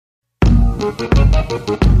Hey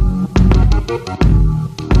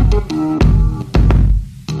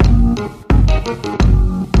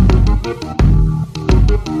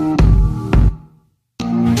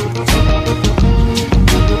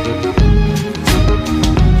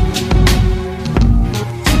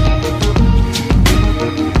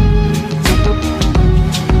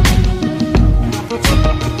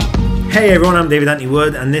everyone, I'm David Anthony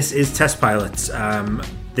Wood, and this is Test Pilots.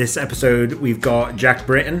 This episode, we've got Jack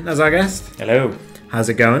Britton as our guest. Hello. How's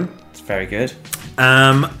it going? It's very good.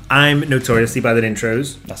 I'm notoriously bad at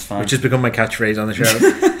intros. That's fine. Which has become my catchphrase on the show.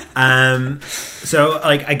 So,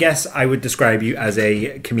 I guess I would describe you as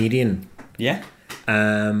a comedian. Yeah.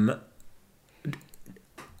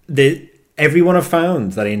 Everyone I've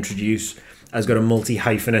found that I introduce has got a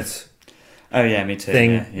multi-hyphenate. Oh yeah, me too.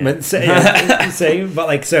 Thing, yeah. Same,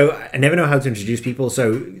 but so I never know how to introduce people.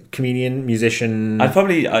 So comedian, musician.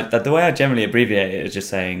 The way I generally abbreviate it is just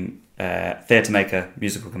saying theatre maker,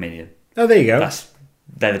 musical comedian. Oh, there you go.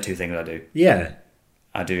 They're the two things I do. Yeah,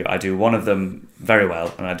 I do one of them very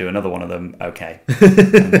well, and I do another one of them okay.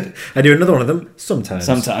 I do another one of them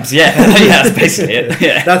sometimes. Yeah, yeah, that's basically it.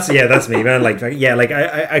 Yeah, that's me, man.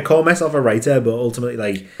 I call myself a writer, but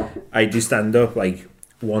ultimately, I do stand up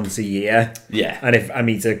once a year. Yeah. And if I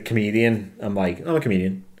meet a comedian, I'm like, I'm a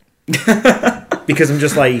comedian. Because I'm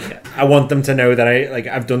just I want them to know that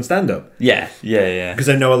I've done stand-up. Yeah. Because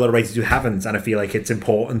I know a lot of writers who haven't, and I feel like it's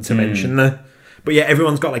important to mention that. But yeah,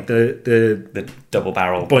 everyone's got the double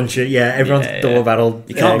barrel bunch of everyone's double barrel.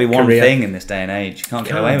 You can't be one career. Thing in this day and age. You can't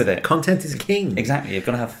get away with it. Content is king. Exactly. You've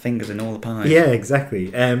got to have fingers in all the pies. Yeah,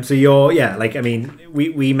 exactly. So you're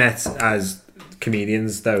we met as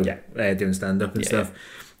comedians though, doing stand-up and stuff.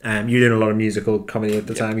 You're doing a lot of musical comedy at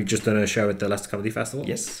the time. You've just done a show at the Leicester Comedy Festival.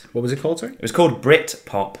 Yes. What was it called, sorry? It was called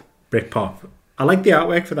Britpop. Britpop. I like the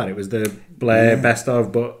artwork for that. It was the Blair best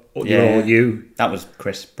of, but you're all you. That was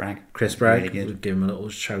Chris Bragg. Really good. Give him a little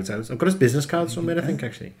shout out. I've got his business card somewhere, I think,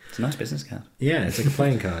 actually. It's a nice business card. Yeah, it's like a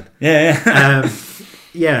playing card. Yeah.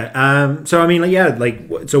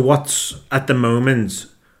 So what's at the moment,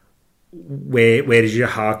 where does your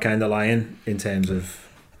heart kind of lie in terms of...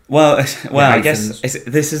 Well, I guess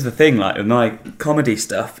this is the thing. With my comedy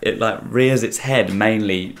stuff, it rears its head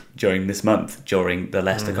mainly during this month, during the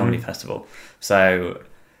Leicester Comedy Festival. So,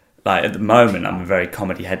 at the moment, I'm in a very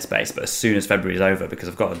comedy headspace. But as soon as February is over, because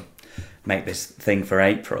I've got to make this thing for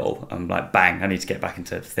April, I'm bang! I need to get back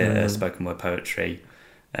into theatre, spoken word poetry.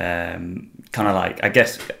 I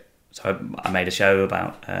guess. So I made a show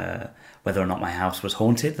about whether or not my house was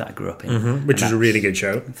haunted that I grew up in, which is a really good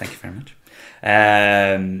show. Thank you very much.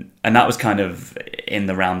 And that was kind of in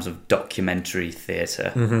the realms of documentary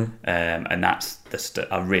theatre, and that's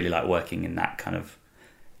I really like working in that kind of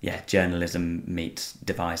journalism meets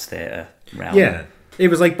devised theatre realm. Yeah, it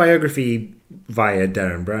was like biography via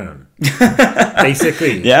Darren Brown,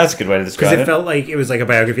 basically. Yeah, that's a good way to describe it. Because it felt like it was like a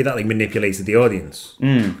biography that manipulated the audience.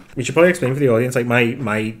 We should probably explain for the audience.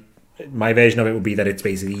 My version of it would be that it's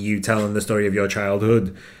basically you telling the story of your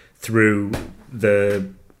childhood through the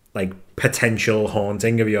potential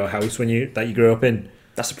haunting of your house that you grew up in.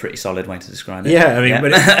 That's a pretty solid way to describe it. Yeah, I mean,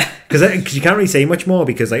 because you can't really say much more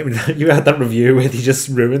because you had that review where he just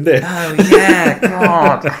ruined it. Oh yeah,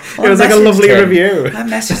 God! It was a lovely review. I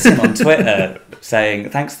messaged him on Twitter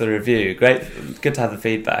saying thanks for the review. Great, good to have the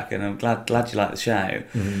feedback, and I'm glad you like the show.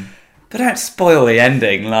 But don't spoil the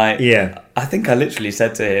ending. I think I literally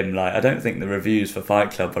said to him, I don't think the reviews for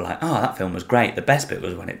Fight Club were that film was great. The best bit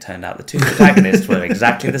was when it turned out the two protagonists were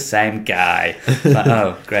exactly the same guy.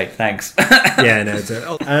 Oh, great, thanks. Yeah, no.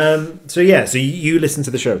 So you listen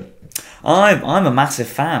to the show? I'm a massive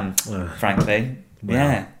fan, frankly. Wow.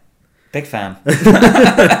 Yeah, big fan.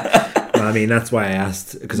 Well, I mean, that's why I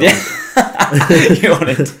asked. Because you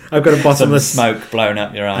wanted I've got a bottomless smoke blown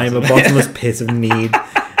up your ass. I'm a bottomless pit of need.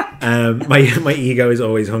 My ego is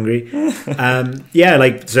always hungry. I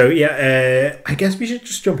guess we should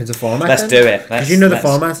just jump into format. Let's do it. Because the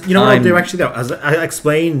format. You know what I'll do actually though? I'll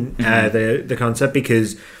explain the concept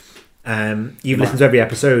because you've listened to every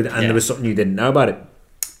episode and there was something you didn't know about it.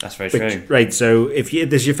 That's very true. Right. So if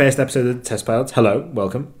this is your first episode of Test Pilots, hello,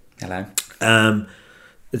 welcome. Hello.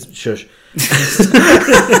 It's shush.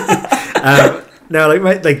 The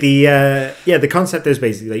concept is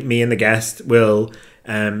basically me and the guest will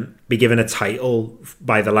be given a title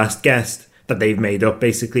by the last guest that they've made up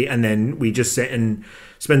basically, and then we just sit and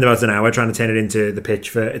spend about an hour trying to turn it into the pitch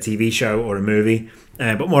for a TV show or a movie,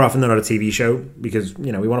 but more often than not a TV show because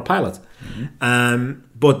we want a pilot.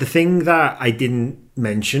 But the thing that I didn't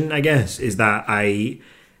mention, I guess, is that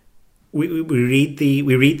we read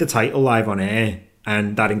the title live on air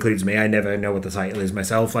and that includes me. I never know what the title is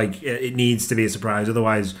myself. Like, it needs to be a surprise,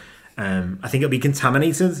 otherwise I think it'll be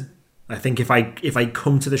contaminated. I think if I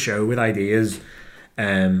come to the show with ideas,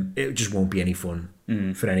 it just won't be any fun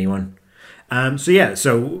for anyone.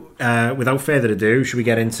 So without further ado, should we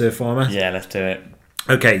get into format? Yeah, let's do it.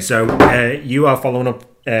 Okay, so you are following up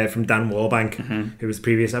from Dan Warbank, who was the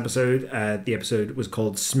previous episode. The episode was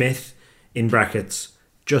called Smith, in brackets,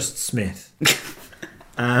 just Smith.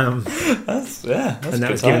 That's and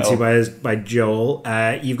that was given to you by Joel.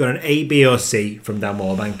 You've got an A, B, or C from Dan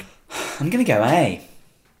Warbank. I'm going to go A.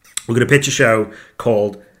 We're going to pitch a show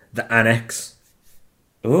called The Annex.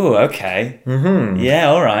 Ooh, okay. Mm-hmm. Yeah,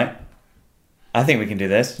 all right. I think we can do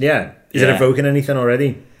this. Yeah. Is it evoking anything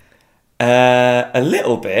already? A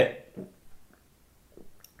little bit.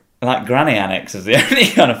 Like Granny Annex is the only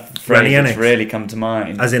kind of phrase that's really come to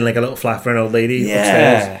mind. As in like a little flat for an old lady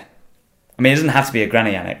upstairs? Yeah. I mean, it doesn't have to be a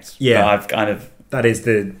Granny Annex. Yeah. But I've kind of... That is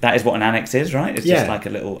what an annex is, right? It's just like a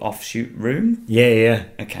little offshoot room? Yeah.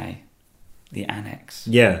 Okay. The Annex.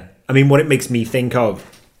 Yeah. I mean, what it makes me think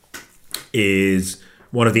of is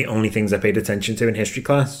one of the only things I paid attention to in history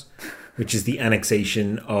class, which is the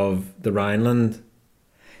annexation of the Rhineland.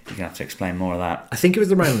 You're going to have to explain more of that. I think it was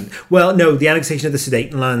the Rhineland. Well, no, the annexation of the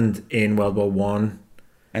Sudetenland in World War One.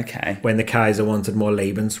 Okay. When the Kaiser wanted more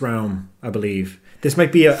Lebensraum, I believe. This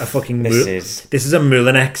might be a fucking... This is a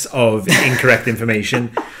Mulinex of incorrect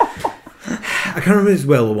information. I can't remember if it was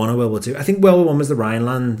World War One or World War Two. I think World War One was the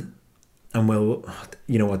Rhineland. And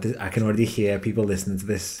you know what? I can already hear people listening to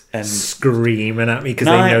this screaming at me because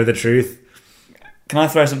they know the truth. Can I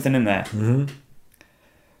throw something in there? Mm-hmm.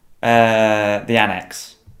 The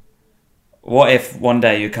Annex. What if one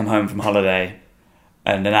day you come home from holiday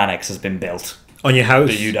and an annex has been built on your house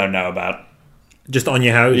that you don't know about? Just on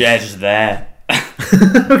your house? Yeah, just there.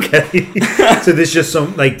 Okay. So there's just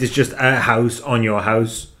a house on your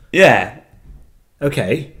house. Yeah.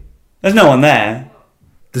 Okay. There's no one there.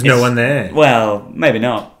 There's no one there. Well, maybe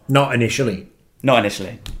not. Not initially.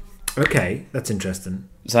 Okay, that's interesting.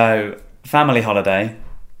 So, family holiday,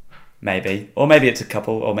 maybe. Or maybe it's a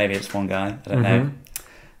couple, or maybe it's one guy. I don't know.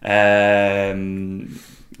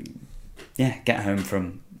 Get home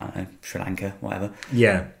from, I don't know, Sri Lanka, whatever.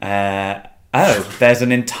 Yeah. There's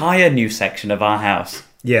an entire new section of our house.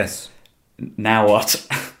 Yes. Now what?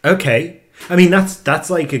 Okay. I mean, that's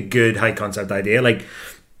like a good high concept idea. Like,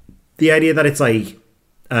 the idea that it's like,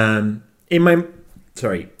 in my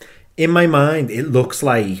mind, it looks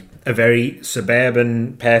like a very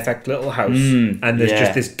suburban, perfect little house, and there's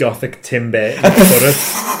just this gothic timber turret,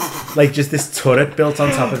 like just this turret built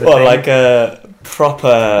on top of it. Well, like a proper,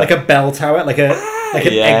 like a bell tower, like an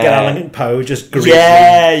Edgar Allan Poe, just green.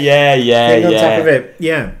 Yeah. On top of it,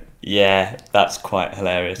 yeah. Yeah, that's quite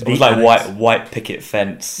hilarious. It was like white picket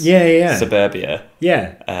fence. Yeah. Suburbia.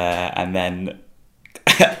 Yeah. And then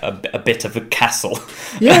a bit of a castle.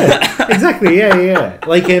 Yeah, exactly. Yeah.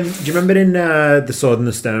 Like, do you remember in The Sword and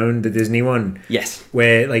the Stone, the Disney one? Yes.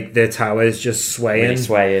 Where like the tower's just swaying. Really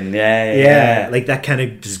swaying. Yeah. Like that kind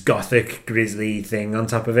of just gothic, grisly thing on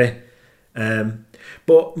top of it.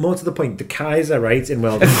 But more to the point, the Kaiser, right, in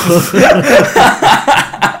World War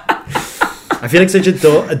I feel like such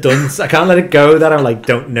a dunce. I can't let it go that I like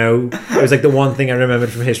don't know. It was like the one thing I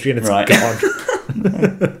remembered from history, and it's gone.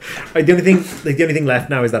 Right, the only thing left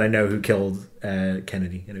now is that I know who killed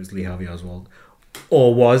Kennedy, and it was Lee Harvey Oswald.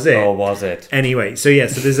 Or was it? Anyway, so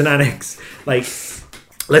there's an annex. Like,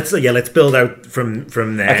 let's build out from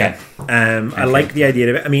there. Okay. I like the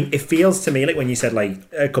idea of it. I mean, it feels to me like when you said like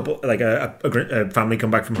a couple, like a family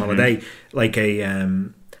come back from holiday, like a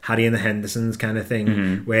Hattie and the Hendersons kind of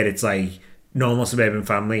thing, where it's like normal suburban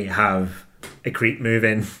family have a creep move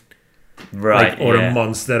in. Right, like, or a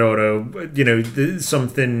monster, or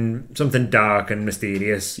something dark and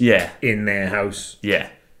mysterious. In their house. Yeah.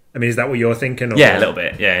 I mean, is that what you're thinking? Or, yeah, a little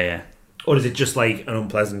bit. Yeah. Or is it just like an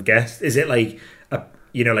unpleasant guest? Is it like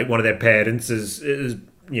like one of their parents is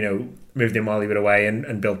moved in while he was away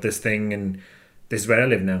and built this thing, and this is where I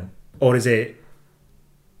live now? Or is it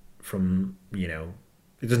from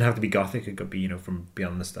it doesn't have to be gothic. It could be from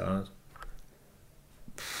beyond the stars.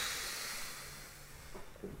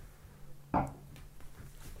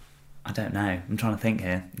 I don't know. I'm trying to think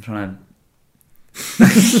here. I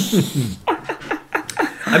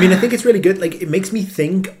mean, I think it's really good. Like, it makes me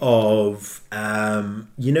think of,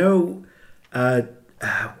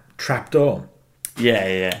 Trapdoor.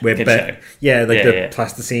 Yeah. Where the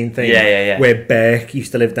plasticine thing. Yeah. Where Burke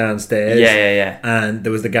used to live downstairs. Yeah. And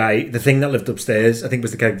there was the thing that lived upstairs, I think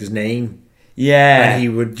was the character's name. Yeah. And he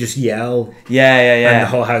would just yell. Yeah. And the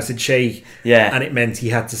whole house would shake. Yeah. And it meant he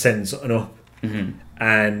had to send something up. Mm-hmm.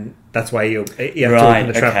 And That's why you have to open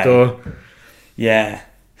the trapdoor. Yeah.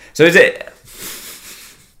 So is it...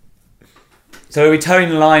 So are we towing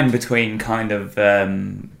the line between kind of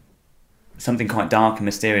something quite dark and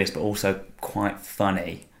mysterious, but also quite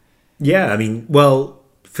funny? Yeah, I mean, well,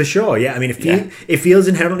 for sure, yeah. I mean, it feels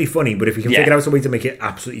inherently funny, but if we can figure out a way to make it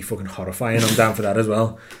absolutely fucking horrifying, I'm down for that as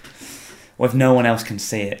well. Well, if no one else can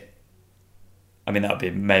see it, I mean, that would be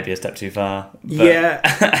maybe a step too far. But yeah.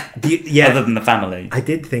 Other than the family. I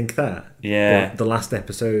did think that. Yeah. But the last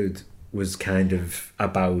episode was kind of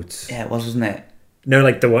about... Yeah, it was, wasn't it? No,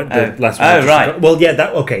 like the last one. Oh, right. Well, yeah,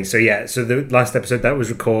 that... Okay, so yeah. So the last episode that was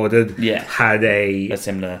recorded had a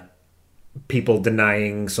similar... people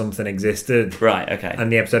denying something existed. Right, okay.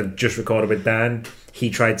 And the episode just recorded with Dan, he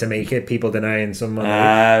tried to make it people denying someone.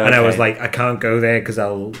 And I was like, I can't go there because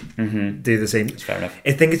I'll do the same. That's fair enough.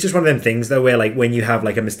 I think it's just one of them things, though, where like when you have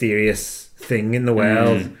like a mysterious thing in the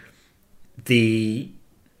world,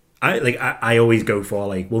 I always go for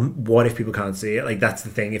like, well, what if people can't see it? Like that's the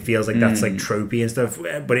thing. It feels like that's like tropey and stuff,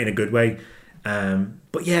 but in a good way.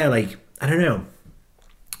 But yeah, like I don't know.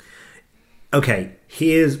 Okay,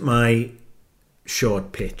 here's my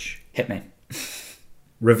short pitch. Hit me.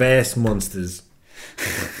 Reverse monsters.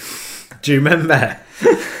 Do you remember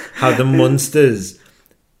how the monsters?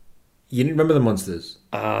 You didn't remember the monsters?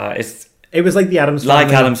 It was like the Addams Family.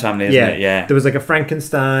 Like Addams Family, isn't it? Yeah. There was like a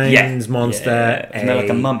Frankenstein's monster. Yeah. Isn't there like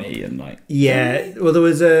a mummy and like... Yeah. Well, there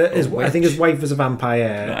was I think his wife was a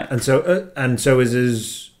vampire. Right. And so was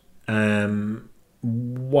his wife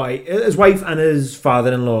and his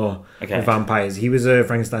father-in-law were vampires. He was a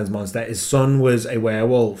Frankenstein's monster. His son was a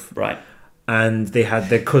werewolf. Right. And they had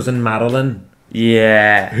their cousin Madeline.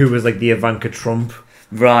 Yeah. Who was like the Ivanka Trump.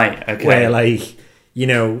 Right, okay. Where like... You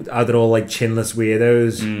know, how they're all like chinless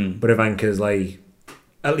weirdos, but Ivanka's like,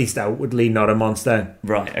 at least outwardly, not a monster.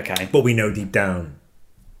 Right, okay. But we know deep down,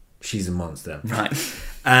 she's a monster. Right.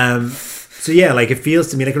 So yeah, like it feels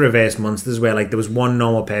to me like a reverse monsters where like there was one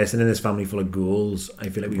normal person in this family full of ghouls. I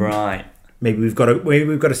feel like maybe we've got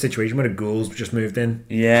a situation where the ghouls just moved in.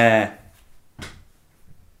 Yeah.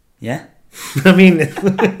 Yeah. I mean,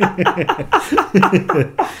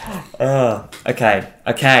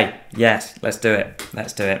 okay, yes, let's do it.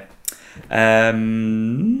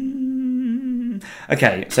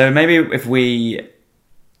 Okay, so maybe if we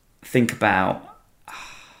think about,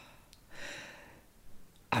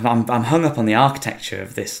 I'm hung up on the architecture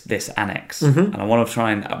of this annex, and I want to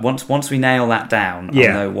try and once we nail that down,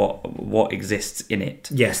 I'll know what exists in it.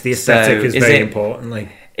 Yes, the aesthetic is very important. Like,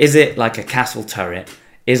 is it like a castle turret?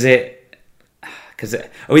 Is it? Because are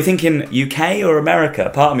we thinking UK or America?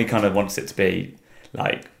 Part of me kind of wants it to be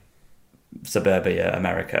like suburbia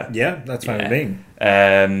America. Yeah, that's fine with me.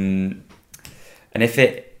 And if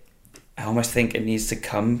I almost think it needs to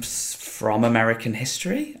come from American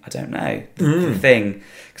history. I don't know the thing,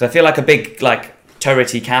 because I feel like a big like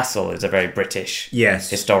turrety castle is a very British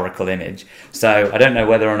historical image. So I don't know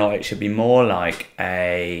whether or not it should be more like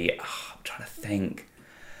I'm trying to think.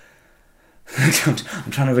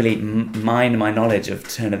 I'm trying to really mine my knowledge of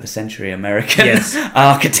turn of the century American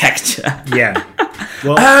architecture. Yeah.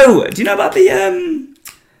 Well, do you know about the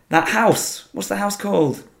that house? What's the house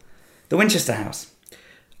called? The Winchester House.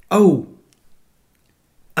 Oh.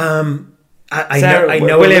 I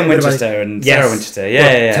know William Winchester and Sarah Winchester.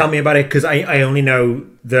 Yeah. Tell me about it, because I only know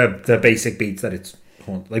the basic beats that it's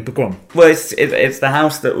like. But go on. Well, it's the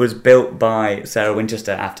house that was built by Sarah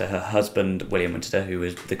Winchester after her husband William Winchester, who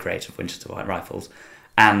was the creator of Winchester White Rifles,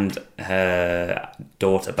 and her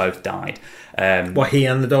daughter both died. He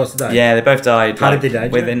and the daughter died? Yeah, they both died. How did they die? I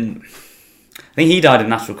think he died of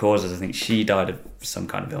natural causes. I think she died of some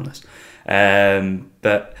kind of illness.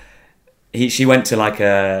 But she went to like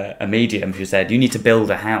a medium who said, you need to build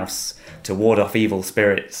a house to ward off evil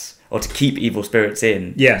spirits, or to keep evil spirits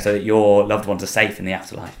in, so that your loved ones are safe in the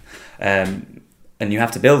afterlife. And you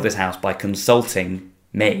have to build this house by consulting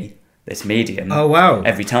me, this medium. Oh, wow.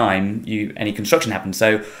 Every time any construction happens.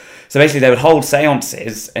 So basically they would hold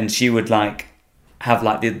seances, and she would like have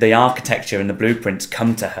like the architecture and the blueprints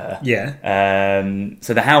come to her. Yeah.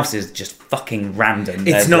 So the house is just fucking random.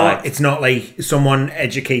 It's not like someone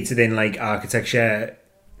educated in like architecture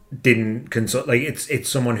didn't consult. Like it's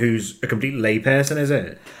someone who's a complete layperson, is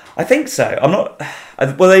it? I think so. I'm not.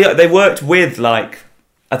 Well, they worked with like.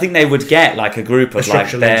 I think they would get like a group of like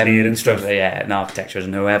them, and architectures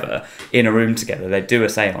and whoever in a room together. They'd do a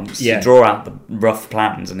séance, draw out the rough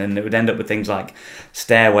plans, and then it would end up with things like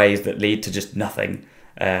stairways that lead to just nothing,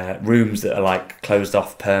 rooms that are like closed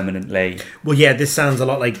off permanently. Well, yeah, this sounds a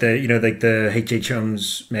lot like the H.H.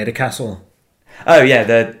 Holmes murder castle. Oh yeah,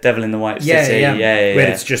 the Devil in the White City. Yeah. Where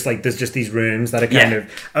it's just like there's just these rooms that are kind of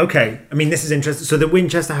okay. I mean, this is interesting. So the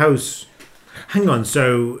Winchester House. Hang on.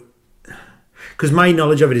 So because my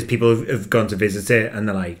knowledge of it is people have gone to visit it and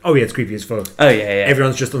they're like, oh yeah, it's creepy as fuck. Oh yeah.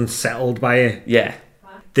 Everyone's just unsettled by it. Yeah.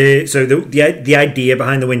 The idea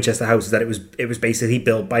behind the Winchester House is that it was basically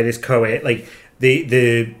built by this like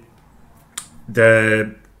the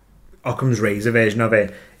Occam's Razor version of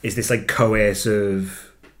it is this like coercive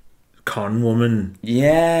con woman.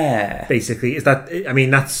 Yeah. Basically, is that? I mean,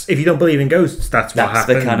 that's if you don't believe in ghosts, that's what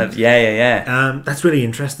happened. That's the kind of yeah. That's really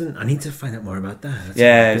interesting. I need to find out more about that.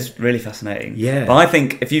 It's really fascinating. Yeah, but I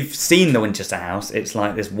think if you've seen the Winchester House, it's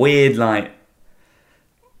like this weird like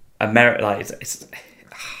it's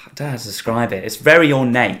I don't know how to describe it. It's very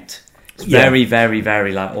ornate. It's very, very,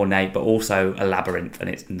 very like ornate, but also a labyrinth, and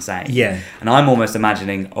it's insane. Yeah, and I'm almost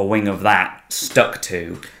imagining a wing of that stuck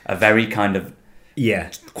to a very kind of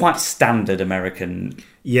quite standard American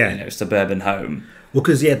suburban home. Well,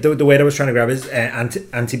 because the word I was trying to grab is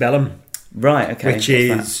antebellum, right? Okay, which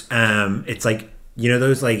is it's like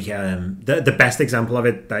those like the best example of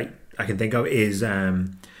it that I can think of is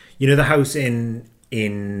the house in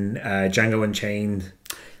Django Unchained.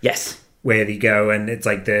 Yes. Where they go and it's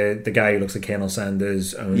like the guy who looks like Colonel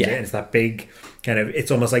Sanders owns it, and it's that big kind of,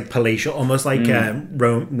 it's almost like palatial, almost like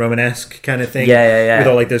Romanesque kind of thing, with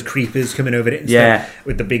all like those creepers coming over it and stuff,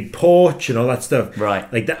 with the big porch and all that stuff,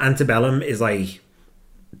 right? Like the antebellum is like,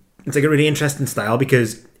 it's like a really interesting style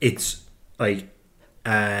because it's like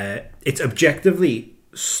it's objectively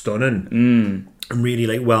stunning and really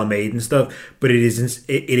like well made and stuff, but it is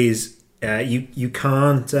you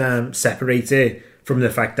can't separate it from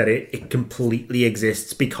the fact that it completely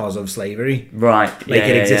exists because of slavery. Right. Like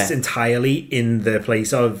it exists entirely in the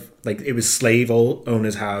place of, like, it was slave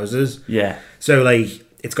owners' houses. Yeah. So, like,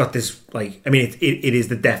 it's got this, like, I mean, it is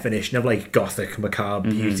the definition of, like, gothic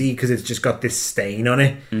macabre beauty because it's just got this stain on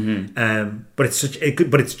it. But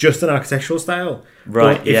it's just an architectural style.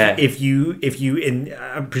 Right. But if you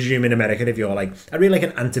I presume in America, if you're like, I really like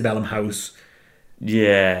an antebellum house.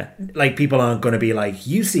 Yeah, like people aren't going to be like,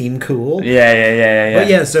 you seem cool. Yeah. But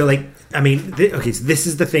yeah, so like, I mean, so this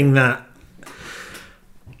is the thing that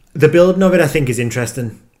the building of it I think is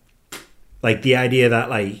interesting. Like the idea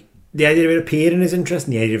of it appearing is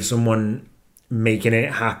interesting. The idea of someone making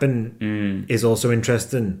it happen is also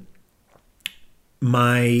interesting.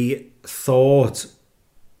 My thought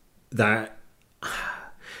that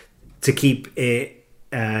to keep it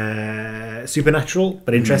supernatural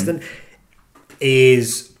but interesting.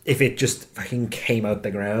 Is if it just fucking came out the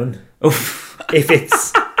ground. If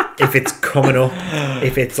it's coming up,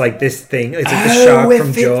 if it's like this thing, it's like the shark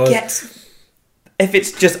from Jaws. If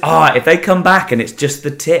it's just if they come back and it's just the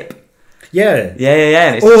tip. Yeah.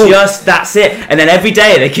 And it's just that's it. And then every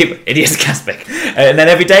day they keep idiots gasping. And then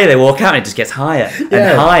every day they walk out and it just gets higher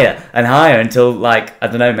and higher and higher until, like, I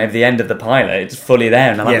don't know, maybe the end of the pilot, it's fully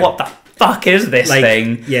there and I'm like, what the fuck is this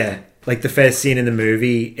thing? Yeah. Like the first scene in the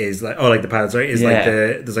movie is like, the pilot, sorry, is like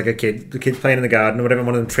there's like the kid's playing in the garden or whatever, and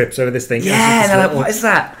one of them trips over this thing. Yeah, and they're like, what is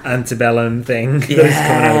that? Antebellum thing.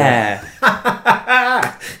 Yeah.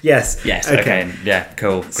 Yes. Okay. Yeah.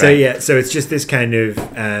 Cool. Great. So it's just this kind of.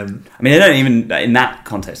 I mean, they don't even in that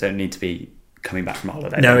context. They don't need to be coming back from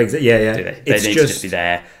holiday. No, exactly. Yeah. Do they? They need to just be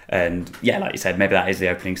there, and like you said, maybe that is the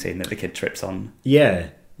opening scene that the kid trips on. Yeah.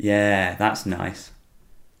 Yeah, that's nice.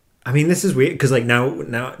 I mean, this is weird because, like, now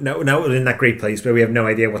we're in that great place where we have no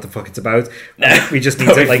idea what the fuck it's about. We just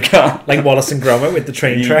need to like Wallace and Gromit with the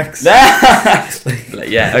train tracks.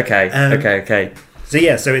 Okay.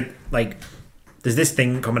 So it like there's this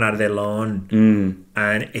thing coming out of their lawn,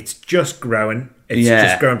 and it's just growing. It's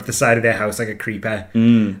just growing to the side of their house like a creeper.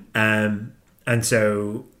 And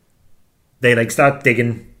so they like start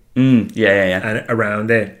digging. And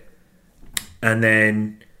around it, and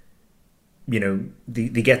then. They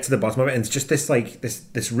get to the bottom of it and it's just this like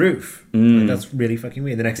this roof. Like, that's really fucking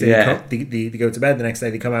weird. The next day they go to bed. The next day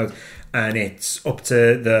they come out and it's up to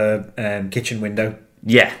the kitchen window.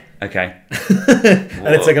 Yeah. Okay. And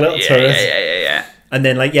it's like a little turret. Yeah. And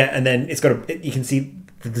then and then it's got you can see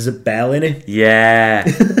that there's a bell in it. Yeah.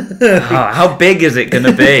 How big is it going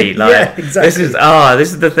to be? Like, exactly.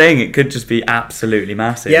 This is the thing. It could just be absolutely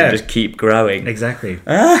massive and just keep growing. Exactly.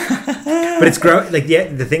 But it's growing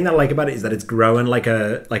the thing that I like about it is that it's growing like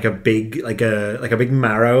a big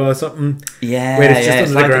marrow or something. Yeah. Where it's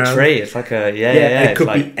just under the ground. A tree. It's like a it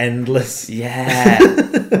could be endless. Yeah.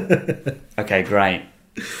 Okay, great.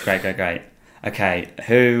 Okay,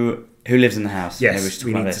 who lives in the house? Yes,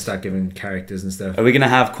 we need to start giving characters and stuff. Are we going to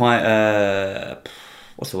have quite a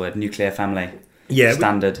nuclear family? Yeah,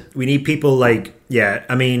 standard. We need people like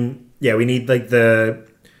I mean, we need like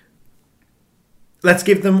let's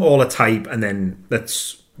give them all a type, and then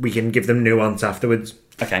we can give them nuance afterwards.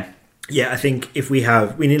 Okay. Yeah, I think if we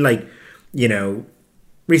need like,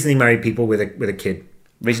 recently married people with a kid.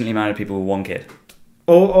 Recently married people with one kid.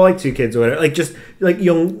 Or like 2 kids or whatever. Like just like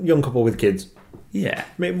young couple with kids. Yeah.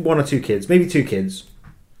 Maybe 1 or 2 kids. Maybe 2 kids.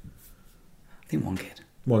 I think 1 kid.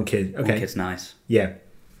 1 kid. Okay. 1 kid's nice. Yeah.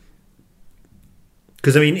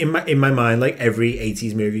 Because I mean, in my mind, like every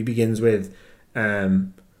 80s movie begins with,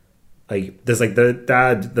 like there's like the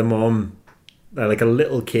dad, the mom, like a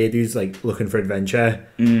little kid who's like looking for adventure,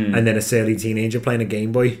 and then a surly teenager playing a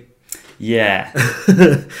Game Boy. Yeah.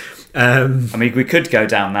 I mean, we could go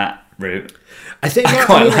down that route. I think I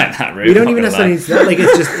quite like that route. We don't even necessarily need that. Like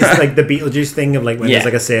it's like the Beetlejuice thing of like when there's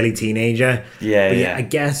like a surly teenager. Yeah. I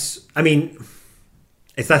guess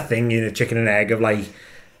it's that thing, chicken and egg of like,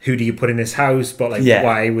 who do you put in this house? But like,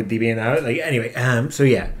 why would they be in the house? Like anyway, so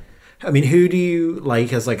yeah. I mean, who do you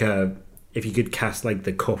like as like if you could cast like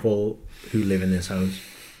the couple who live in this house?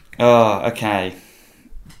 Oh, okay.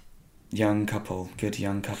 Young couple, good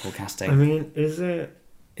young couple casting. I mean, is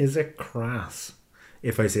it crass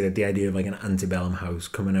if I say that the idea of like an antebellum house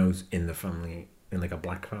coming out in the family, in like a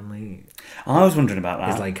black family? I was wondering about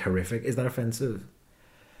that. Is like horrific. Is that offensive?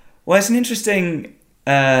 Well, it's an interesting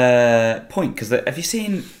point, because have you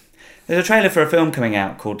seen? There's a trailer for a film coming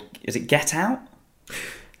out called, is it Get Out?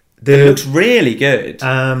 It looks really good.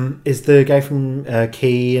 Is the guy from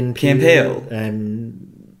Key and Peele?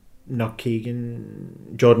 Not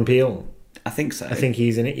Keegan, Jordan Peele. I think so. I think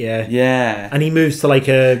he's in it. Yeah. Yeah. And he moves to like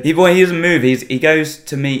a. He doesn't move. He goes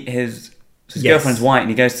to meet his girlfriend's white, and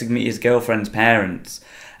he goes to meet his girlfriend's parents.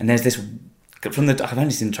 And there's this I've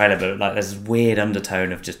only seen the trailer, but like there's this weird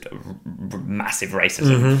undertone of just massive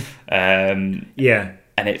racism. Mm-hmm. Yeah.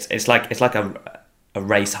 And it's like a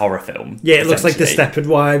race horror film. Yeah, it looks like the Stepford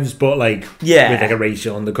Wives, but like with like a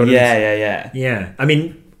racial undercurrent. Yeah. I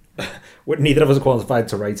mean, neither of us are qualified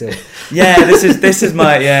to write it. Yeah, this is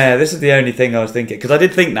the only thing I was thinking, because I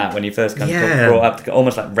did think that when you first kind of brought up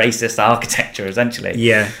almost like racist architecture, essentially.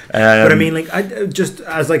 Yeah, but I mean, like, I just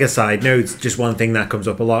as like a side note, just one thing that comes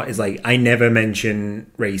up a lot is like I never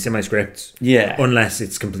mention race in my scripts. Yeah, unless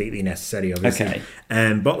it's completely necessary, obviously.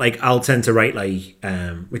 Okay. But like I'll tend to write like,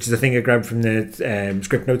 which is a thing I grabbed from the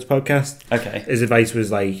Script Notes podcast. Okay. His advice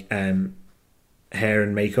was like hair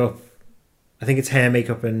and makeup. I think it's hair,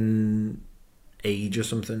 makeup, and age or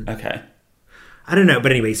something. Okay. I don't know,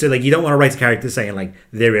 but anyway, so like you don't want to write a character saying like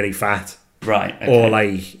they're really fat, right? Okay. Or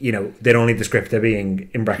like their only descriptor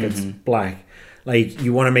being in brackets black. Like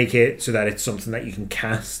you want to make it so that it's something that you can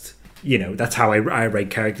cast. That's how I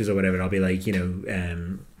write characters or whatever. I'll be like, I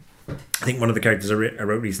think one of the characters I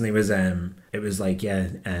wrote recently was it was like guy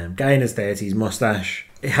in his 30s, mustache.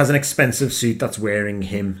 It has an expensive suit that's wearing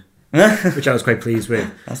him. Which I was quite pleased with.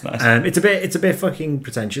 That's nice. It's a bit fucking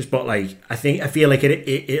pretentious, but like I feel like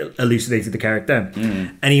it elucidated the character.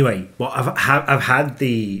 Anyway, well, I've had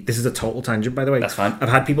this is a total tangent, by the way. That's fine. I've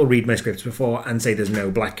had people read my scripts before and say there's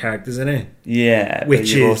no black characters in it. Yeah,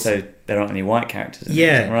 which is also there aren't any white characters in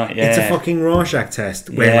it, right? Yeah, it's a fucking Rorschach test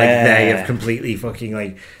where like they have completely fucking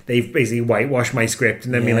like they've basically whitewashed my script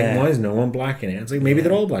and then be like, why is no one black in it? It's like maybe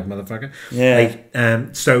they're all black, motherfucker. Yeah.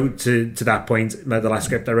 Like so to that point, the last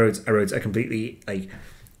script I wrote a completely like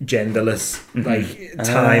genderless, like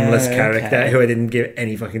timeless character who I didn't give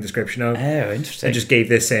any fucking description of. Oh, interesting. I just gave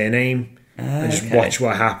their surname and just watched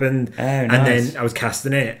what happened. Oh, nice. And then I was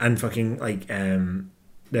casting it and fucking like a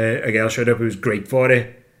girl showed up who was great for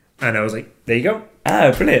it. And I was like, there you go.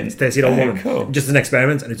 Oh, brilliant. 30-year-old woman. Cool. Just an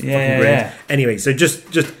experiment, and it's fucking brilliant. Yeah. Anyway, so just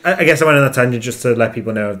I guess I went on that tangent just to let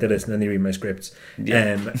people know if they listen and they read my scripts.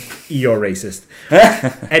 You're racist.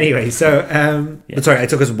 Anyway, so sorry, I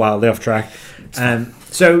took us wildly off track.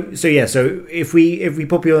 So if we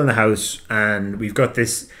put people in the house and we've got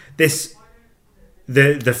this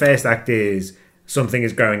the first act is something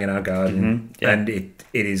is growing in our garden, and it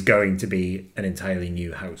is going to be an entirely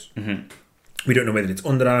new house. We don't know whether it's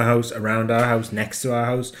under our house, around our house, next to our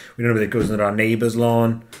house. We don't know whether it goes under our neighbour's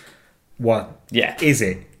lawn. What is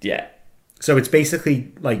it? Yeah. So it's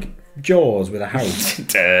basically like Jaws with a house.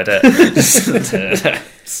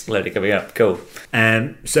 Slowly coming up. Cool.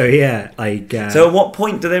 So yeah, like. So at what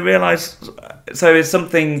point do they realise? So is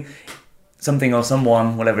something or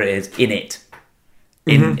someone, whatever it is, in it,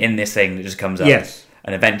 in this thing that just comes up. Yes.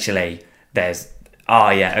 And eventually there's.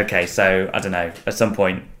 Okay, so I don't know, at some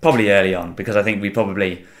point, probably early on, because I think we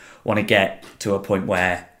probably want to get to a point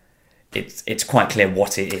where it's quite clear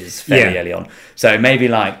what it is fairly early on. So maybe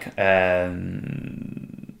like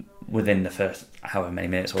within the first however many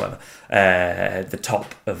minutes or whatever, the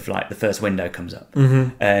top of like the first window comes up,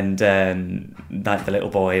 and like the little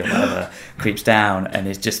boy or whatever creeps down, and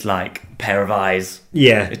it's just like a pair of eyes.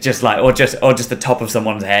 Yeah, it's just like or just the top of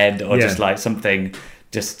someone's head, or just like something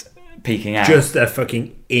just peeking out. Just a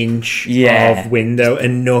fucking inch of window,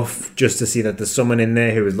 enough just to see that there's someone in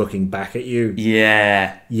there who is looking back at you.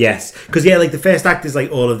 Yeah. Yes. Because, like, the first act is, like,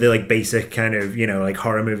 all of the, like, basic kind of, like,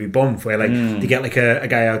 horror movie bump, where, like, they get, like, a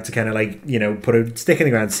guy out to kind of, like, put a stick in the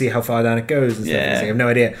ground to see how far down it goes and stuff. Yeah. Like, I have no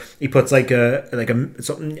idea. He puts, like, a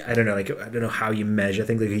something, I don't know, like, I don't know how you measure, I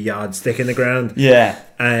think, like, a yardstick in the ground. Yeah.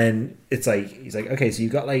 And it's like, he's like, okay, so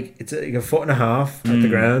you've got, like, it's like a foot and a half at the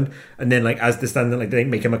ground, and then, like, as they're standing, like, they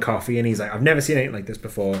make him a coffee, and he's like, I've never seen anything like this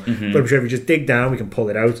before, but I'm sure if we just dig down, we can pull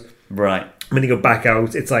it out. Right. When you go back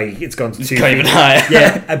out, it's like it's gone to 2 feet. Even higher.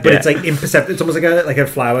 Yeah, but it's like imperceptible. It's almost like a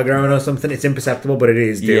flower growing or something. It's imperceptible, but it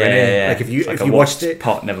is doing it. Yeah. Like if you watched it,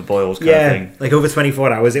 pot never boils kind of thing. Like over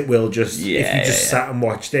 24 hours, it will just if you just sat and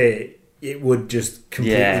watched it, it would just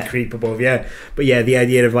completely creep above you. But yeah, the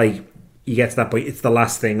idea of like you get to that point, it's the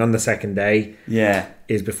last thing on the second day. Yeah,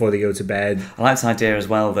 is before they go to bed. I like this idea as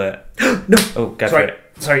well that no, go for it.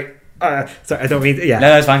 Sorry, I don't mean... Yeah.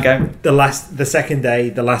 No, it's fine, go. The second day,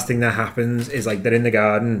 the last thing that happens is, like, they're in the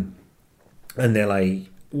garden and they're like,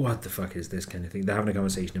 what the fuck is this kind of thing? They're having a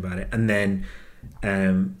conversation about it. And then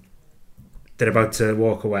they're about to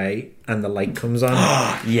walk away and the light comes on.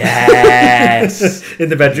 Yes! In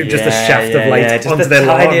the bedroom, just a shaft of light onto their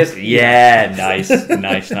tiniest... lawn. Yeah, nice.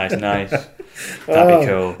 That'd be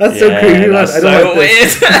cool. That's so creepy, man. That's so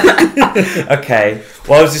weird. Okay.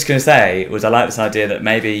 What I was just going to say was I like this idea that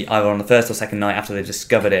maybe either on the first or second night after they've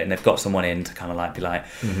discovered it and they've got someone in to kind of like be like,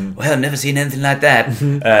 well, I've never seen anything like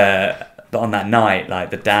that. But on that night, like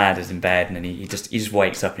the dad is in bed and then he just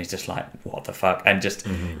wakes up and he's just like, what the fuck? And just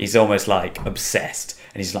he's almost like obsessed.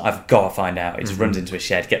 And he's like, I've got to find out. He just runs into a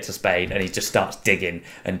shed, gets a spade, and he just starts digging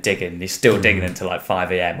and digging. He's still digging until like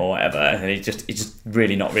 5 a.m. or whatever. And he's just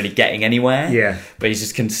really not really getting anywhere. Yeah. But he's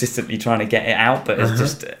just consistently trying to get it out. But it's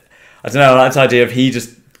just, I don't know, I like this idea of he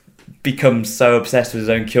just becomes so obsessed with his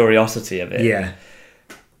own curiosity of it. Yeah.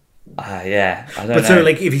 I don't know. But so,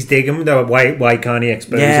 like, if he's digging, though, why can't he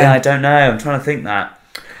expose it? Yeah, I don't know. I'm trying to think that.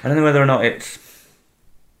 I don't know whether or not it's...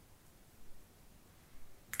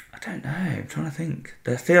 I don't know. I'm trying to think.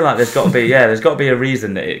 I feel like there's got to be... Yeah, there's got to be a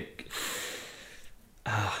reason that it...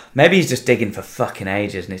 maybe he's just digging for fucking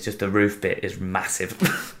ages and it's just the roof bit is massive.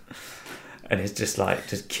 And it's just like,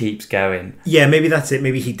 just keeps going. Yeah, maybe that's it.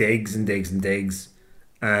 Maybe he digs and digs and digs.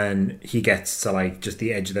 And he gets to like just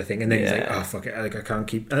the edge of the thing, and then he's like, "Oh fuck it! Like I can't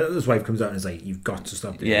keep." His wife comes out and is like, "You've got to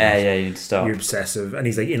stop doing this. You need to stop. You're obsessive." And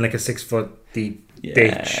he's like in like a 6 foot deep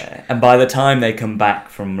ditch. And by the time they come back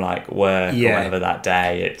from like work or whatever that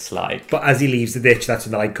day, it's like. But as he leaves the ditch, that's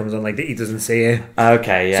when the light comes on. Like he doesn't see it.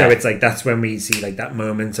 Okay, yeah. So it's like that's when we see like that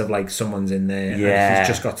moment of like someone's in there. Yeah. And he's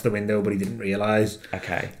just got to the window, but he didn't realize.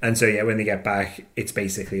 Okay. And so when they get back, it's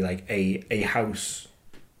basically like a house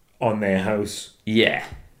on their house. Yeah.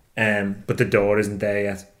 But the door isn't there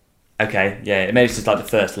yet. Okay, yeah, maybe it's just like the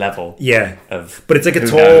first level. Yeah, of but it's like a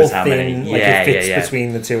tall thing. Like it fits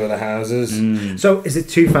between the two other houses. So is it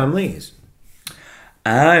two families?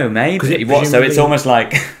 Oh, maybe. What? So it's almost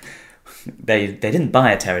like they didn't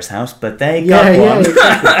buy a terrace house, but they got one.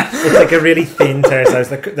 Exactly. It's like a really thin terrace house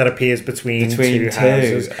that appears between two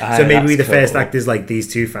houses. So maybe the first act is like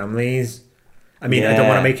these two families. I mean, I don't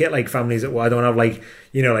want to make it like families at war. I don't have like,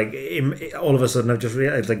 all of a sudden I've just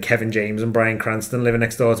realized like Kevin James and Bryan Cranston living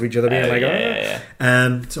next door to each other being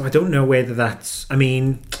so I don't know whether that's, I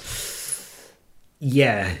mean,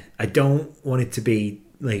 I don't want it to be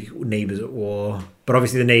like neighbours at war, but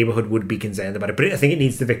obviously the neighbourhood would be concerned about it, but I think it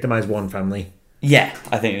needs to victimise one family. Yeah,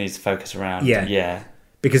 I think it needs to focus around. Yeah.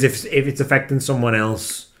 Because if it's affecting someone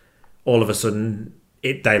else, all of a sudden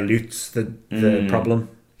it dilutes the problem.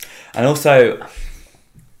 And also,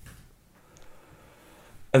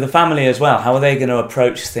 the family as well, how are they going to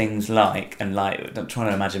approach things like, and like, I'm trying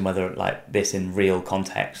to imagine whether like this in real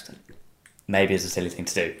context maybe is a silly thing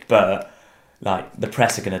to do, but like the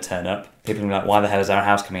press are going to turn up, people are going to be like, why the hell is our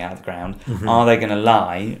house coming out of the ground? Are they going to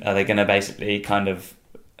lie? Are they going to basically kind of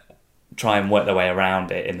try and work their way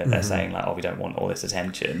around it in that they're saying like, oh, we don't want all this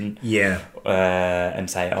attention? Yeah. And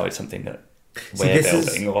say, oh, it's something that we're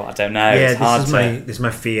building, or I don't know. Yeah, it's hard this is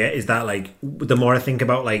my fear, is that like the more I think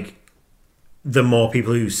about like the more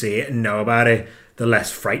people who see it and know about it, the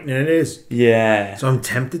less frightening it is. Yeah. So I'm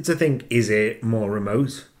tempted to think, is it more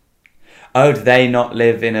remote? Oh, do they not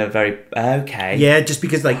live in a very... Okay. Yeah, just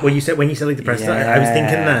because, like, when you said like the press, I was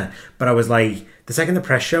thinking that, but I was like, the second the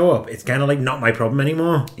press show up, it's kind of like not my problem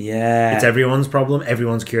anymore. Yeah. It's everyone's problem.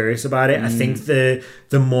 Everyone's curious about it. I think the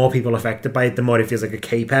more people affected by it, the more it feels like a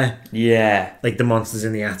caper. Yeah. Like the monsters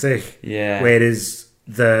in the attic. Yeah. Whereas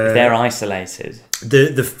they're isolated.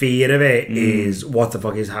 The fear of it is what the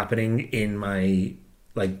fuck is happening in my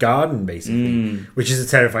like garden, basically, which is a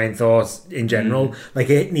terrifying thought in general. Like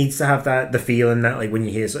it needs to have the feeling that like when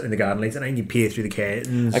you hear something in the garden late at night, you peer through the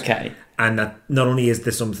curtains. Okay. And that not only is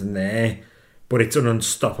there something there, but it's an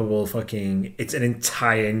unstoppable fucking... It's an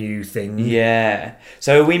entire new thing. Yeah.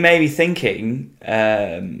 So we may be thinking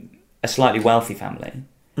a slightly wealthy family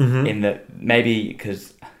in that maybe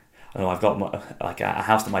because I've got a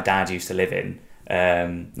house that my dad used to live in.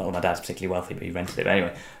 Not that my dad's particularly wealthy, but he rented it. But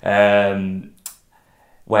anyway,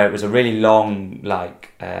 where it was a really long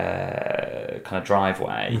like kind of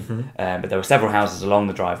driveway, but there were several houses along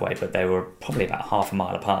the driveway, but they were probably about half a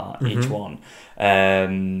mile apart each one.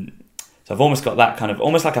 So I've almost got that kind of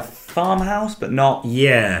almost like a farmhouse, but not.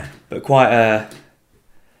 Yeah. But quite a.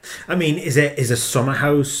 I mean, is a summer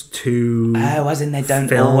house too? Oh, as in they don't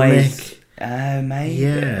filmic? Always. Oh, maybe.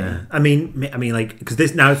 Yeah. I mean, like because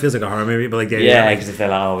this now it feels like a horror movie, but like because if they're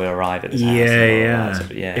like, oh, we arrive at this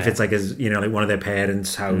house. Yeah. If it's like like one of their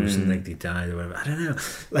parents' house and like they died or whatever, I don't know.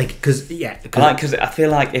 Like because because I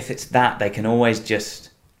feel like if it's that, they can always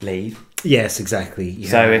just leave. Yes, exactly.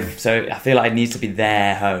 Yeah. So I feel like it needs to be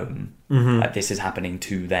their home. Like this is happening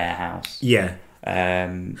to their house. Yeah.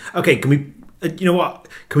 Okay. Can we? You know what?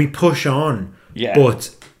 Can we push on? Yeah.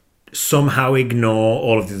 But somehow ignore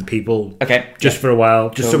all of the people. Okay. Just for a while,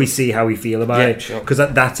 just so we see how we feel about it. Sure. Because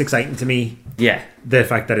that's exciting to me. Yeah. The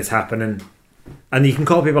fact that it's happening, and you can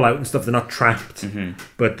call people out and stuff. They're not trapped,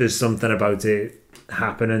 but there's something about it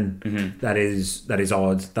happening that is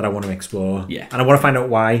odd that I want to explore. Yeah. And I want to find out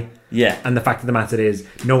why. Yeah. And the fact of the matter is,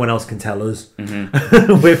 no one else can tell us.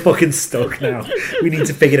 We're fucking stuck now. We need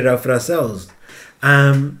to figure it out for ourselves.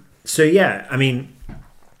 So yeah, I mean,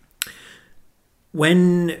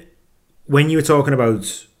 when you were talking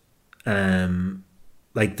about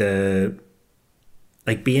like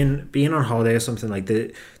being on holiday or something, like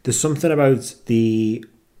there's something about the...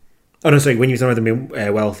 Oh no, sorry. When you were talking about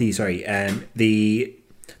them wealthy, sorry.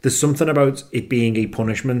 There's something about it being a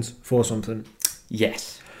punishment for something.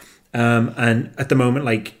 Yes. And at the moment,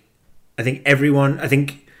 like, I think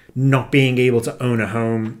not being able to own a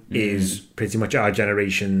home is pretty much our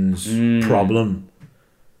generation's problem.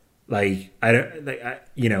 Like, I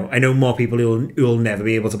know more people who will never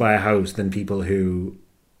be able to buy a house than people who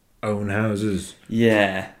own houses.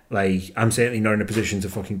 Yeah. Like, I'm certainly not in a position to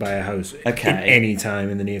fucking buy a house at any time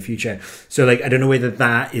in the near future. So, like, I don't know whether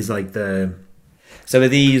that is like the... So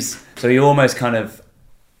you're almost kind of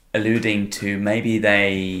alluding to maybe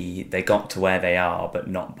they got to where they are, but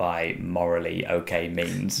not by morally okay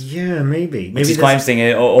means. Yeah, maybe. Which is quite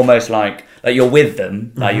interesting. Almost like you're with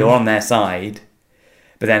them, like you're on their side,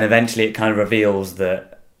 but then eventually it kind of reveals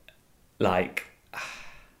that like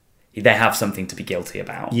they have something to be guilty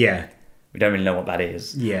about. Yeah. We don't really know what that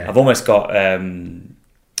is. Yeah. I've almost got in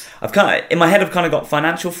my head I've kind of got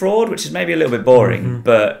financial fraud, which is maybe a little bit boring,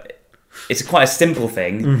 but it's quite a simple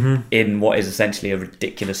thing in what is essentially a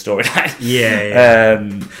ridiculous storyline. Yeah.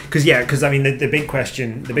 Because I mean the big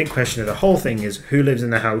question of the whole thing is who lives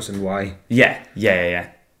in the house and why. Yeah.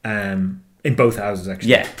 In both houses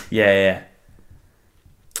actually. Yeah.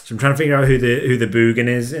 So I'm trying to figure out who the Boogan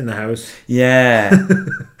is in the house. Yeah.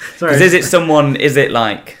 Sorry. Is it someone? Is it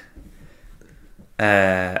like?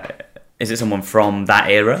 Is it someone from that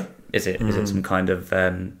era? Is it some kind of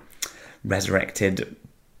resurrected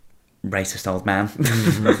racist old man?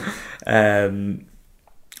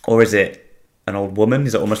 Or is it an old woman?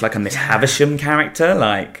 Is it almost like a Miss Havisham character?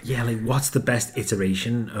 Like what's the best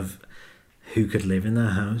iteration of who could live in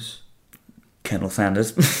that house? Colonel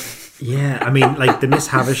Sanders. Yeah, I mean, like the Miss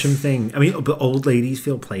Havisham thing. I mean, but old ladies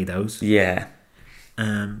feel played out. Yeah.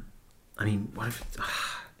 I mean, what if?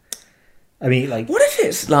 I mean, like, what if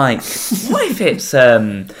it's because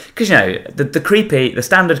the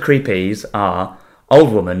standard creepies are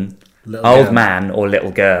old woman, little old girl. Man, or little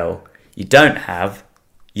girl. You don't have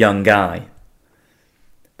young guy.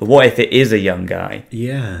 But what if it is a young guy?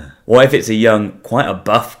 Yeah. What if it's a young, quite a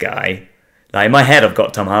buff guy? Like in my head, I've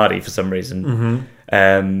got Tom Hardy for some reason.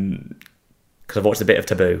 Because I've watched a bit of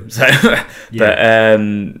Taboo. So, yeah. But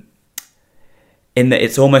in that,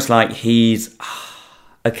 it's almost like he's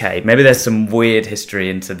okay. Maybe there's some weird history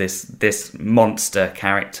into this monster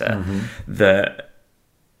character that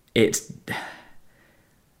it's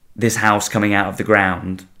this house coming out of the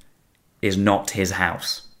ground is not his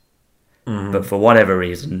house. but for whatever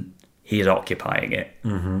reason, he's occupying it.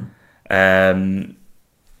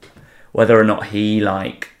 Whether or not he,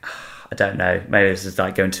 like, I don't know, maybe this is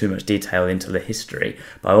like going too much detail into the history,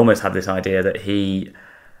 but I almost have this idea that he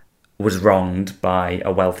was wronged by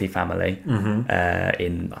a wealthy family in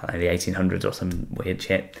the 1800s or some weird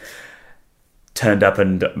shit. Turned up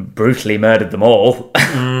and brutally murdered them all.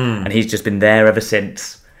 And he's just been there ever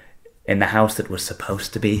since in the house that was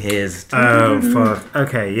supposed to be his. Oh, fuck.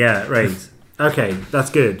 Okay, yeah, right. Okay, that's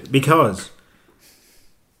good. Because,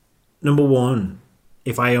 number one,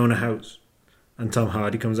 if I own a house and Tom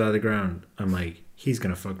Hardy comes out of the ground, I'm like, he's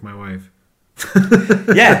going to fuck my wife.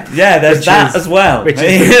 yeah, there's that as well. Which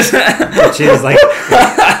is like,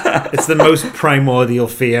 it's the most primordial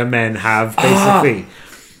fear men have, basically.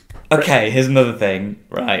 Okay, here's another thing.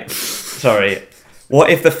 Right. Sorry. What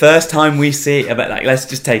if the first time we see... let's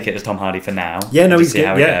just take it as Tom Hardy for now. Yeah, no, he's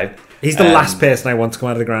good. Yeah. He's the last person I want to come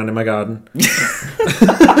out of the ground in my garden.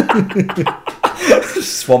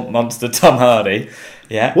 Swamp monster Tom Hardy.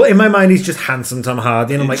 Yeah. Well, in my mind, he's just handsome Tom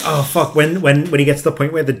Hardy, and I'm like, oh fuck! When he gets to the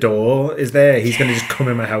point where the door is there, he's going to just come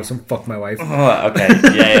in my house and fuck my wife. Oh, okay.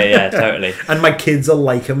 Yeah, totally. And my kids will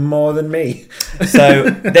like him more than me. So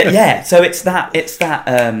it's that.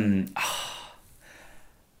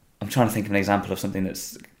 I'm trying to think of an example of something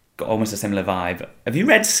that's got almost a similar vibe. Have you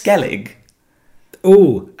read Skellig?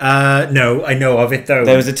 Oh, no, I know of it though.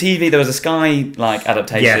 There was a Sky like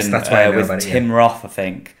adaptation. Yes, that's why I know with about it, Tim Roth, I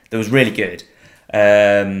think. That was really good.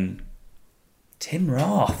 Tim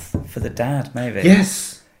Roth for the dad, maybe.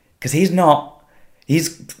 Yes, because he's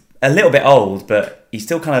a little bit old, but he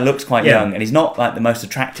still kind of looks quite young, and he's not like the most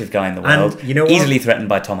attractive guy in the world. And you know what? Easily threatened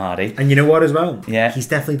by Tom Hardy. And you know what as well? Yeah, he's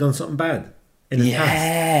definitely done something bad in his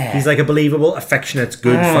past. He's like a believable, affectionate,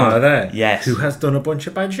 good father. Yes, who has done a bunch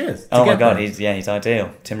of bad shit. Oh my god, he's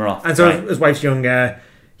ideal. Tim Roth. And so his wife's younger.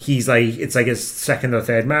 He's like, it's like his second or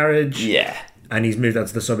third marriage. Yeah. And he's moved out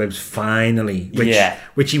to the suburbs finally,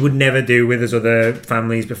 which he would never do with his other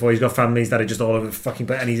families before. He's got families that are just all over the fucking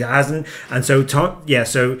place, and he hasn't. And so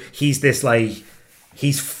so he's this like,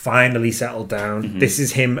 he's finally settled down. Mm-hmm. This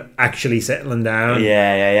is him actually settling down.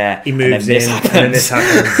 Yeah. He moves in, and then this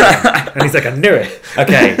happens. And he's like, I knew it.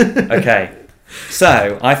 Okay.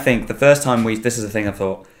 So I think the first time this is the thing I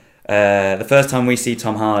thought. The first time we see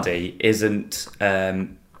Tom Hardy isn't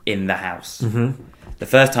in the house. Mm-hmm. The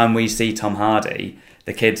first time we see Tom Hardy,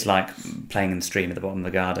 the kid's like playing in the stream at the bottom of the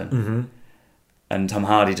garden. Mm-hmm. And Tom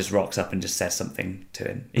Hardy just rocks up and just says something to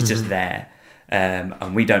him. He's just there.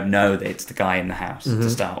 And we don't know that it's the guy in the house to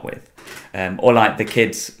start with. Or like the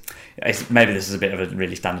kids... Maybe this is a bit of a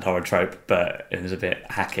really standard horror trope, but it was a bit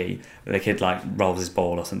hacky. The kid like rolls his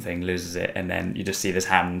ball or something, loses it, and then you just see this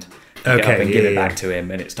hand get up and give it back to him,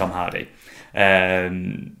 and it's Tom Hardy.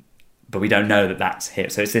 But we don't know that that's him.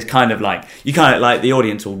 So it's this kind of like, you kind of like, the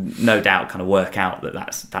audience will no doubt kind of work out that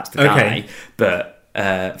that's the guy. But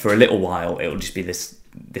for a little while, it will just be this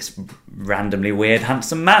randomly weird,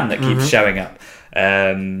 handsome man that keeps showing up.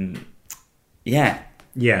 Yeah.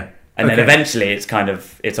 And then eventually it's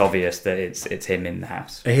obvious that it's him in the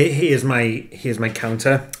house. Here's my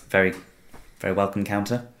counter. Very, very welcome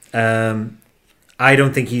counter. I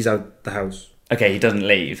don't think he's out the house. Okay, he doesn't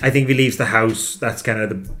leave. I think if he leaves the house, that's kind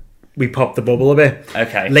of we pop the bubble a bit.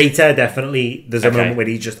 Okay. Later, definitely, there's a moment where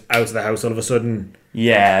he's just out of the house all of a sudden.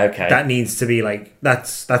 Yeah, okay. That needs to be like,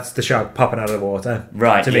 that's the shark popping out of the water.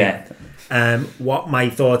 Right, to yeah. Me. What my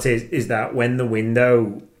thought is that when the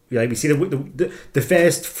window, like we see the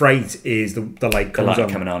first fright is the light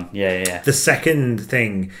coming on. Yeah. The second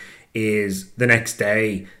thing is the next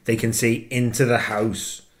day they can see into the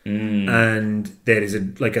house. And there is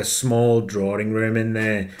a small drawing room in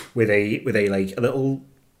there with a like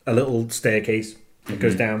a little staircase that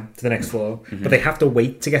goes down to the next floor, but they have to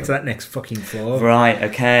wait to get to that next fucking floor. Right.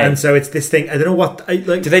 Okay. And so it's this thing. I don't know what.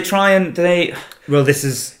 Do they try and Well, this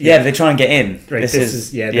is they try and get in. Right. This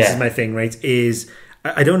is my thing. Right.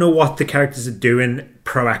 I don't know what the characters are doing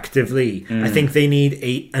proactively. I think they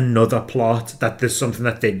need another plot, that there's something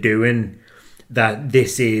that they're doing that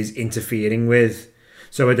this is interfering with.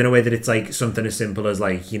 So I don't know whether it's like something as simple as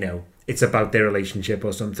like, it's about their relationship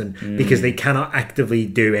or something, because they cannot actively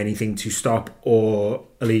do anything to stop or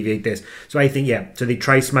alleviate this. So I think, so they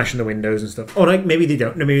try smashing the windows and stuff. Or like maybe they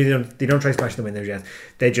don't. No, maybe they don't try smashing the windows yet.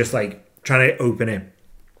 They're just like trying to open it.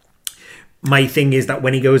 My thing is that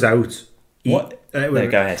when he goes out... Go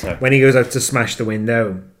ahead, sorry. When he goes out to smash the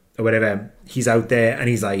window or whatever, he's out there and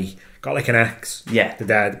he's like, got like an axe. Yeah. The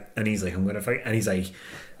dad. And he's like, I'm going to fight. And he's like,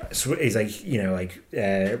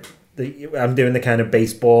 the I'm doing the kind of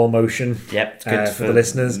baseball motion. Yep, it's good for the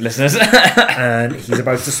listeners. And he's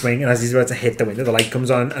about to swing, and as he's about to hit the window, the light comes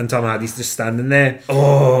on, and Tom Hardy's just standing there.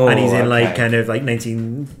 Oh, and he's in like kind of like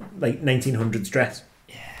 1900s dress.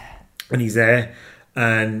 Yeah, and he's there,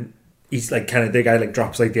 and he's like kind of the guy like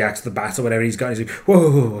drops like the axe to the bat or whatever he's got. And he's like,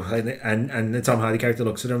 whoa, and the Tom Hardy character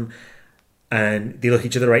looks at him, and they look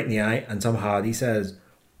each other right in the eye, and Tom Hardy says,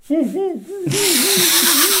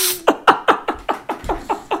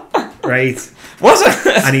 right, what?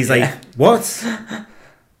 And he's like, what?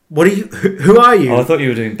 What are you? Who are you? Oh, I thought you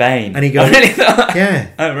were doing Bane. And he goes, I really thought... yeah.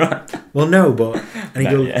 Oh, right. Well, no, but... And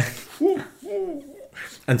he goes... Yeah.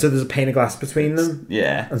 And so there's a pane of glass between them.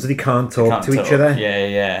 Yeah. And so they can't talk to each other.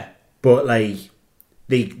 Yeah. But, like,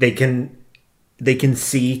 they can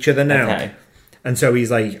see each other now. Okay. And so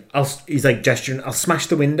he's like gesturing, I'll smash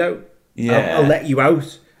the window. Yeah. I'll let you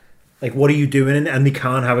out. Like, what are you doing? And they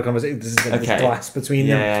can't have a conversation. There's like this glass between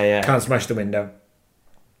them. Yeah. Can't smash the window.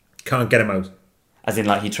 Can't get him out. As in,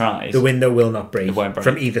 like, he tries. The window will not break. It won't break.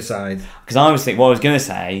 From either side. Because I was thinking, what I was going to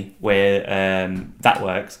say, where that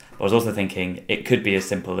works, but I was also thinking it could be as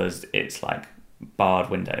simple as it's like barred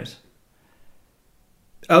windows.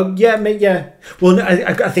 Oh yeah, yeah. Well, no,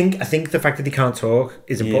 I think the fact that they can't talk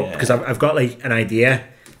is important because I've got like an idea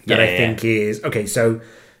that I think is okay. So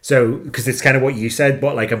because it's kind of what you said,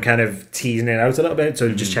 but like I'm kind of teasing it out a little bit.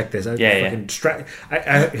 So just check this out.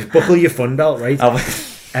 Buckle your fun belt, right?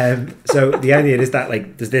 So the idea is that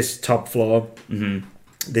like there's this top floor,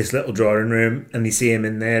 this little drawing room, and they see him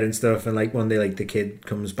in there and stuff. And like one day, like the kid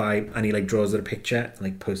comes by and he like draws her a picture and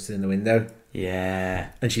like posts it in the window. Yeah.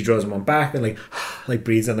 And she draws him one back and like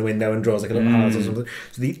breathes on the window and draws like a little heart or something.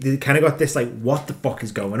 So they kind of got this like, what the fuck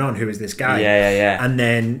is going on? Who is this guy? Yeah. And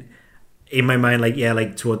then in my mind,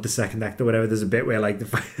 like toward the second act or whatever, there's a bit where like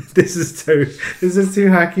this is too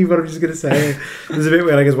hacky, but I'm just gonna say it. There's a bit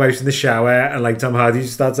where like his wife's in the shower and like Tom Hardy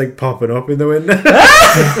just starts like popping up in the window,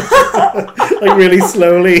 like really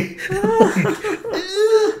slowly.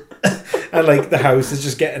 And like the house is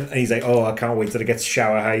just getting, and he's like, "Oh, I can't wait till it gets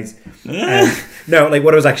shower height." No, like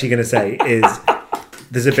what I was actually going to say is,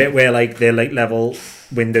 there's a bit where like they're like level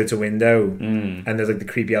window to window, and there's like the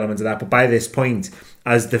creepy elements of that. But by this point,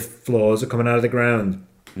 as the floors are coming out of the ground,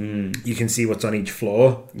 you can see what's on each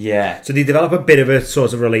floor. Yeah. So they develop a bit of a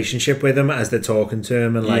sort of relationship with him as they're talking to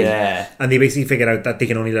him, and like, and they basically figure out that they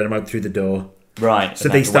can only let him out through the door. Right. So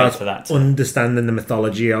they start understanding the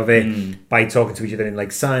mythology of it by talking to each other in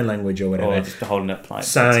like sign language or whatever. Or just holding up like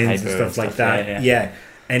signs and stuff like that. Yeah.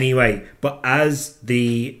 Anyway, but as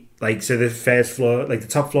the the first floor, like the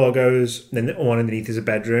top floor goes, then the one underneath is a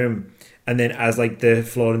bedroom, and then as like the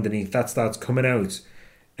floor underneath that starts coming out,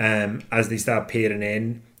 as they start peering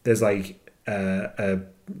in, there's like a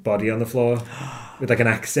body on the floor with like an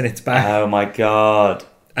axe in its back. Oh my god.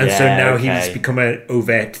 And so now he's become an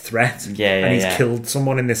overt threat. And he's killed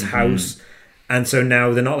someone in this house. And so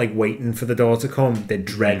now they're not like waiting for the door to come. They're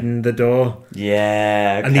dreading the door.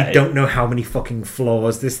 Yeah. Okay. And they don't know how many fucking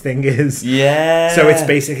floors this thing is. Yeah. So it's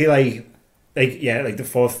basically like the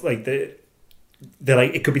fourth, like they're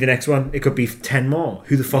like, it could be the next one. It could be 10 more.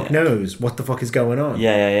 Who the fuck knows? What the fuck is going on?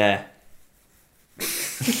 Yeah.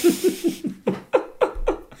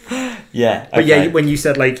 Yeah, okay. But when you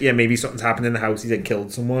said like maybe something's happened in the house, he's like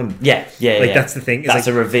killed someone. That's the thing. That's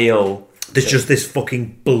like, a reveal. There's just this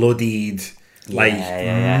fucking bloodied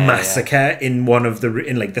massacre in one of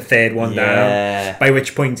in like the third one down. By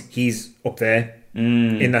which point he's up there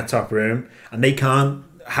in that top room, and they can't.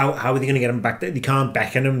 How are they going to get him back there? They can't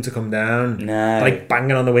beckon him to come down. No, they're like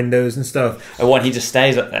banging on the windows and stuff. Oh, what? He just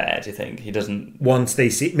stays up there? Do you think he doesn't? Once they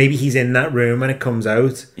see, maybe he's in that room when it comes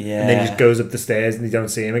out, and then he just goes up the stairs and they don't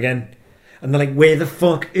see him again. And they're like, where the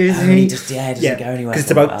fuck is he? He just doesn't go anywhere. Because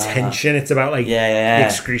it's about tension. It's about like the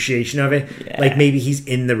excruciation of it. Yeah. Like maybe he's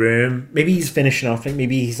in the room. Maybe he's finishing off. Like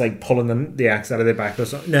maybe he's like pulling the axe out of their back or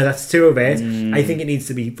something. No, that's too overt. I think it needs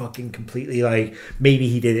to be fucking completely like, maybe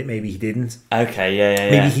he did it, maybe he didn't. Okay,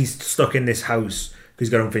 Maybe he's stuck in this house because he's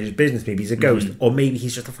got unfinished business. Maybe he's a ghost. Or maybe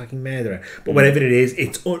he's just a fucking murderer. But whatever it is,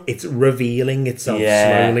 it's revealing itself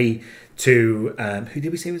slowly to... who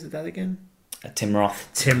did we say was the dad again? Tim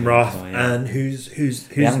Roth. And who's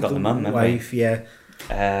we haven't got the mum, wife, who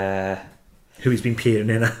he's been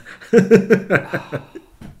peering in at.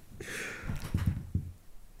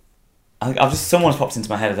 I've just someone's popped into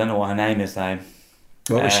my head. I don't know what her name is though.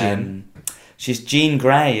 What was she in? She's Jean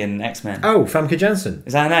Grey in X-Men. Oh, Famke Janssen.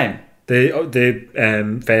 Is that her name?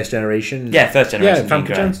 The first generation. Yeah, first generation. Yeah,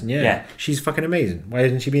 Famke Janssen. Yeah, she's fucking amazing. Why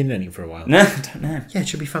hasn't she been in any for a while? No, I don't know. Yeah, it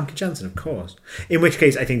should be Famke Janssen, of course. In which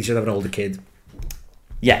case, I think they should have an older kid.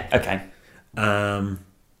 Yeah. Okay.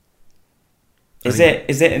 Is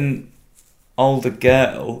it in older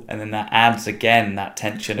girl, and then that adds again that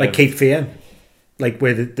tension. Like Cape Fear, like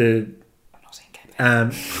where the I'm not saying Cape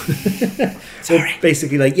Fear. Sorry. Well,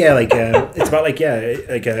 basically, like it's about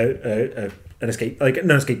an escape, like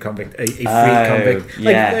an escape convict, a free convict.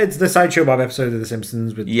 Like it's the Sideshow Bob episode of The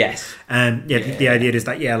Simpsons. With, yes. The idea is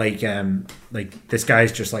that like this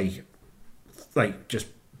guy's just like just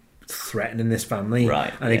threatening this family,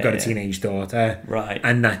 right? And they've got a teenage daughter, right?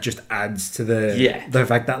 And that just adds to the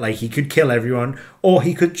fact that like he could kill everyone, or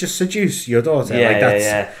he could just seduce your daughter.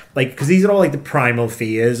 Like because these are all like the primal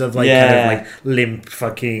fears of like kind of like limp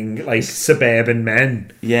fucking like suburban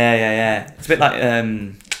men. It's a bit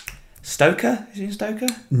like Stoker. Is he in Stoker?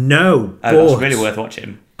 No, it's really worth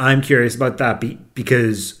watching. I'm curious about that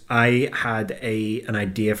because I had an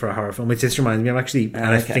idea for a horror film, which this reminds me of actually, and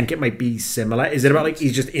I think it might be similar. Is it about like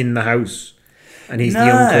he's just in the house and he's the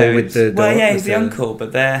uncle with the dog? Well, yeah, he's the uncle, but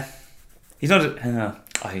he's not. You know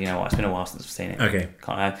what? It's been a while since I've seen it. Okay,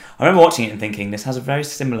 I remember watching it and thinking this has a very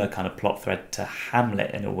similar kind of plot thread to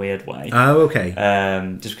Hamlet in a weird way. Oh, okay.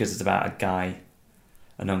 Just because it's about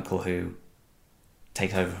an uncle who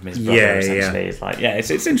takes over from his brother, essentially. It's like, it's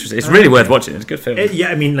interesting. It's really worth watching. It's a good film.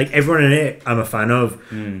 I mean, like, everyone in it I'm a fan of,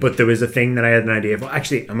 but there was a thing that I had an idea for.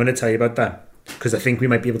 Actually, I'm going to tell you about that, because I think we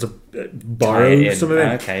might be able to borrow some of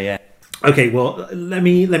it. Okay, yeah. Okay, well, let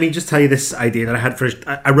me just tell you this idea that I had for...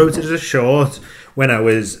 I wrote it as a short when I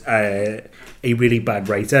was a really bad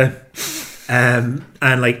writer. And,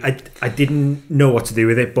 like, I didn't know what to do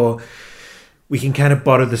with it, but we can kind of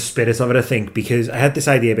borrow the spirit of it, I think, because I had this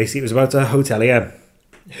idea. Basically, it was about a hotelier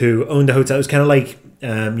who owned a hotel. It was kind of like,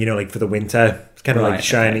 like for the winter. It's kind of like a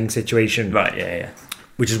Shining situation. Right, yeah.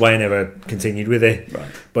 Which is why I never continued with it. Right.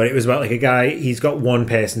 But it was about like a guy, he's got one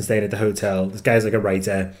person staying at the hotel. This guy's like a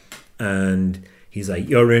writer, and he's like,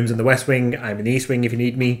 your room's in the west wing, I'm in the east wing if you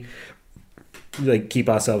need me. Like, keep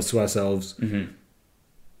ourselves to ourselves. Mm-hmm.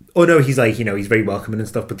 Oh no, he's like, he's very welcoming and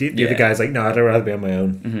stuff, but the other guy's like, no, I'd rather be on my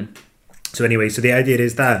own. Mm-hmm. So anyway, so the idea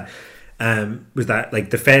is that was that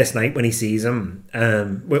like the first night when he sees him,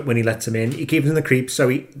 when he lets him in, he gives him the creeps. So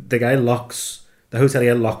the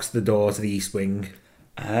hotelier locks the door to the east wing.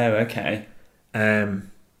 Oh, okay.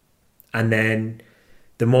 And then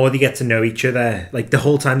the more they get to know each other, like the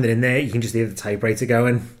whole time they're in there, you can just hear the typewriter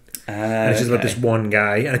going. And it's just about this one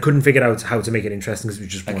guy, and I couldn't figure out how to make it interesting because it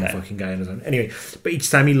was just one fucking guy on his own. Anyway, but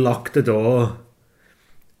each time he locked the door,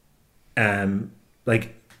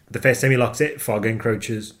 like the first time he locks it, fog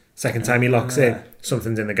encroaches. Second time he locks it,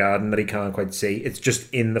 something's in the garden that he can't quite see. It's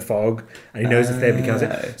just in the fog, and he knows it's there, but he can't see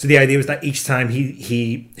it. So the idea was that each time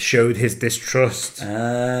he showed his distrust,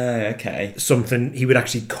 something, he would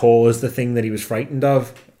actually cause the thing that he was frightened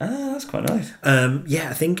of. That's quite nice.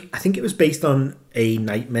 I think it was based on a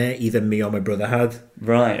nightmare either me or my brother had.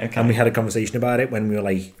 Right, okay. And we had a conversation about it when we were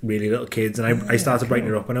like really little kids, and I started writing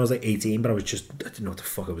it up when I was like 18, but I didn't know what the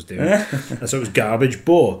fuck I was doing. And so it was garbage.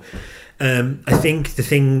 But I think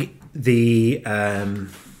the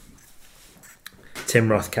Tim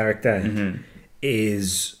Roth character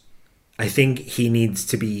is, I think he needs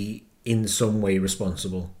to be in some way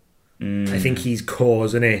responsible. I think he's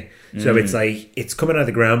causing it. So it's like, it's coming out of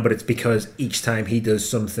the ground, but it's because each time he does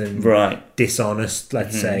something dishonest,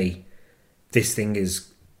 let's say, this thing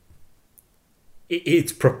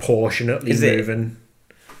it's proportionately moving.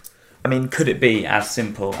 I mean, could it be as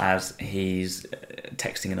simple as he's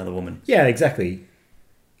texting another woman? Yeah, exactly.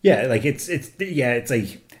 Yeah, like it's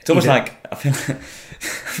like, it's almost like, I feel like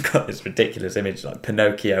I've got this ridiculous image, like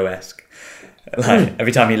Pinocchio-esque. Like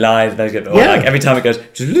every time he lies, those get, like every time it goes,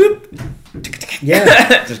 just loop,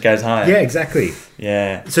 it just goes higher. Yeah, exactly.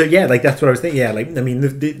 Yeah. So like that's what I was thinking. Yeah, like I mean,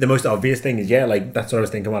 the most obvious thing is like that's what I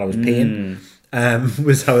was thinking while I was peeing.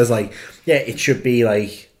 Was I was like, it should be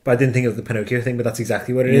like, but I didn't think of the Pinocchio thing, but that's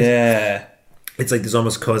exactly what it is. Yeah. It's like there's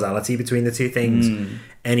almost causality between the two things.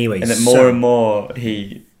 Anyway, and then more and more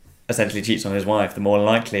he essentially cheats on his wife, the more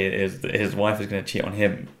likely it is that his wife is going to cheat on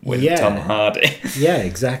him with Tom Hardy. Yeah,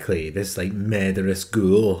 exactly. This like murderous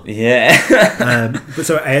ghoul. Yeah. But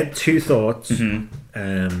so I had two thoughts.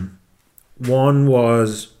 One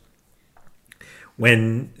was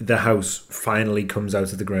when the house finally comes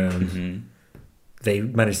out of the ground, they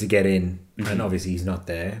manage to get in, and obviously he's not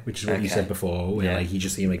there, which is what you said before, where like you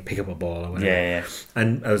just see him like pick up a ball or whatever. Yeah.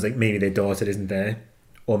 And I was like, maybe their daughter isn't there,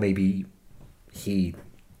 or maybe he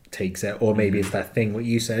takes it, or maybe it's that thing what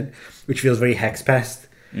you said, which feels very Hexpest,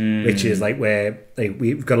 which is like where like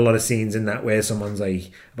we've got a lot of scenes in that where someone's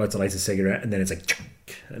like about to light a cigarette, and then it's like,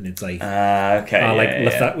 and it's like but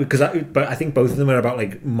I think both of them are about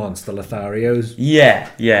like monster Lotharios.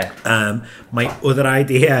 My other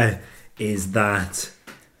idea is that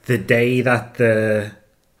the day that the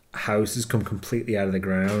house has come completely out of the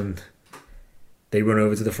ground. They run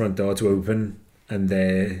over to the front door to open, and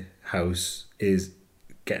their house is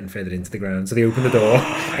getting further into the ground. So they open the door,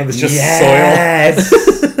 and there's just soil.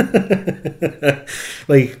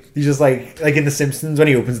 Like you just like in The Simpsons when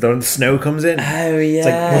he opens the door and the snow comes in. Oh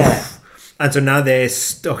yeah. It's like, and so now they're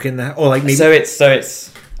stuck in that. Or like maybe so it's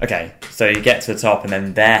okay. So you get to the top, and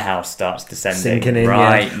then their house starts descending. Sinking in,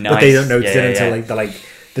 right? Yeah. Nice. But they don't notice it until like they're like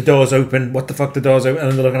the door's open. What the fuck? The door's open,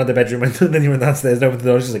 and they're looking at the bedroom window. And then you went downstairs and opened the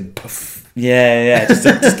door. It's just like poof. Yeah.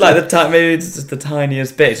 Just like maybe it's just the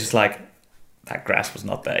tiniest bit. It's just like that grass was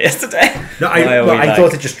not there yesterday. No, I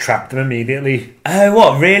thought it just trapped them immediately. Oh,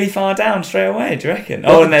 what? Really far down straight away? Do you reckon?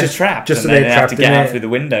 Oh, and they're trapped. Just so and then they're they have to trapped get in out it. through the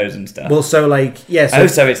windows and stuff. Well, so like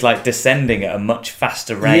so it's like descending at a much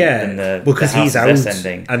faster rate than the because he's out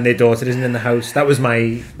ascending. And their daughter isn't in the house. That was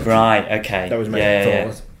my okay. That was my thought.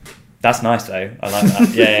 Yeah. That's nice though. I like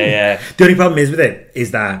that. Yeah. The only problem is with it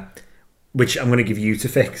is that, which I'm going to give you to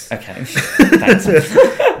fix. Okay. Thanks.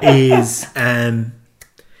 Is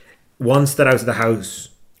once they're out of the house,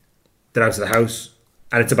 and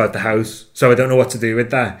it's about the house. So I don't know what to do with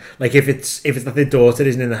that. Like if it's that their daughter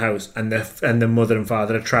isn't in the house and the mother and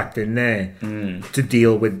father are trapped in there to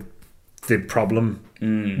deal with the problem,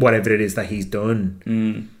 whatever it is that he's done,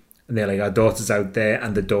 and they're like, our daughter's out there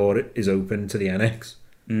and the door is open to the annex.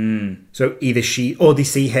 So either she or they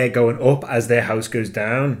see her going up as their house goes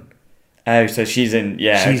down. Oh, so she's in.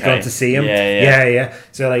 Yeah, she's gone to see him. Yeah.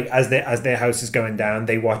 So like as their house is going down,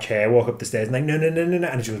 they watch her walk up the stairs and like no,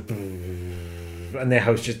 and she goes, and their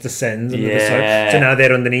house just descends. Under the side. So now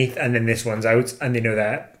they're underneath, and then this one's out, and they know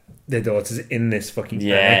that their daughter's in this fucking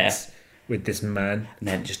annex with this man, and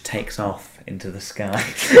then it just takes off into the sky.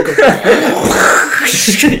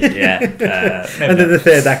 And then the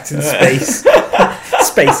third act's in space.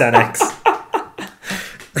 Space annex.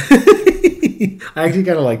 I actually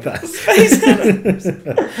kind of like that. Space annex.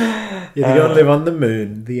 They go and live on the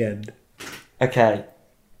moon. The end. Okay.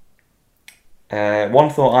 One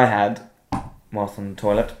thought I had whilst on the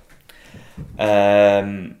toilet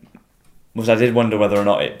was I did wonder whether or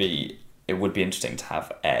not it would be interesting to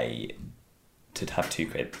have two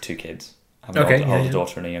kids. Have an older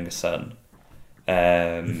daughter and a younger son.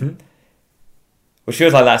 Which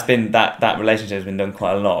feels like that relationship has been done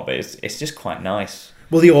quite a lot, but it's just quite nice.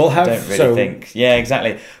 Well, they all have. I don't really think. Yeah,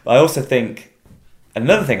 exactly. But I also think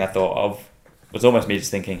another thing I thought of was almost me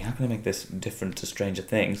just thinking, how can I make this different to Stranger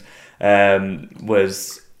Things?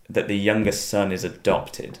 Was that the youngest son is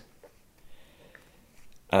adopted.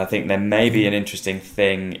 And I think there may be an interesting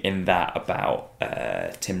thing in that about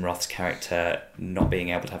Tim Roth's character not being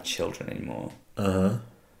able to have children anymore.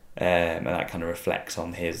 And that kind of reflects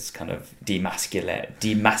on his kind of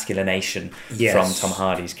demasculination from Tom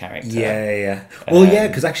Hardy's character. Yeah. Well,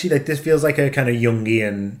 because actually, like this feels like a kind of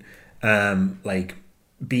Jungian, like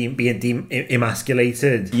being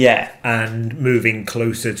emasculated, and moving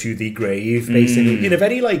closer to the grave, basically in a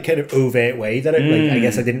very like kind of overt way that I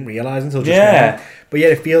guess I didn't realize until just now. But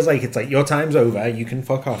it feels like it's like your time's over. You can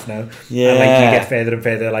fuck off now. And like you get further and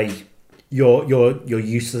further, like. Your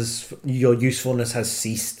usefulness has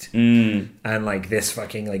ceased, and like this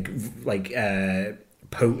fucking like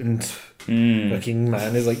potent fucking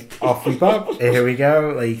man is like off we pop. Here we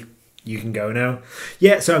go. Like you can go now.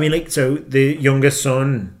 Yeah. So I mean, like, so the youngest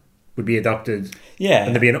son would be adopted. Yeah.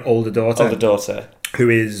 And there'd be an older daughter. Who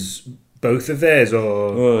is both of theirs,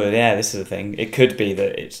 or this is the thing. It could be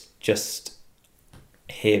that it's just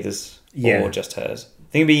his or just hers. I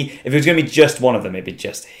think if it was going to be just one of them, it'd be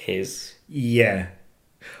just his. Yeah.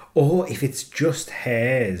 Or if it's just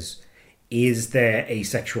hers, is there a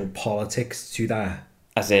sexual politics to that?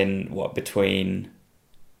 As in, what, between...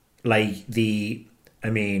 Like, the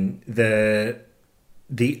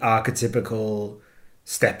archetypical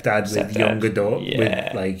stepdad with younger daughter,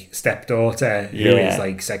 with, like, stepdaughter who is,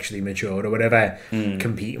 like, sexually mature or whatever,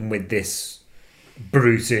 competing with this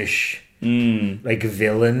brutish, like,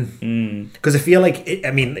 villain. Because I feel like,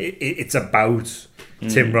 it's about...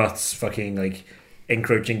 Tim Roth's fucking like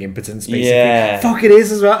encroaching impotence, basically. Yeah. Fuck, it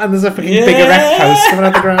is as well. And there's a fucking big erect house coming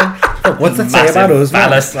out the ground. Fuck, what's that say about us,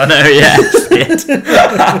 man? I know,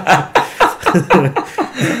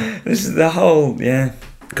 This is the whole, the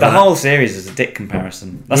whole series is a dick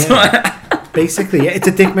comparison. That's what. Basically, it's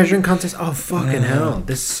a dick measuring contest. Oh, fucking hell.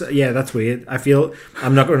 This, that's weird. I feel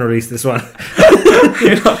I'm not going to release this one.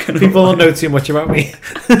 You're not going to. People don't know too much about me.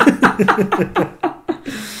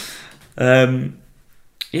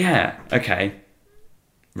 Yeah, okay.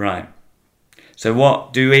 Right. So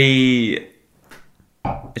what do we...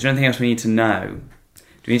 Is there anything else we need to know? Do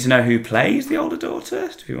we need to know who plays the older daughter?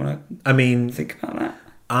 Do we want to think about that?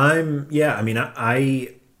 I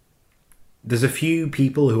there's a few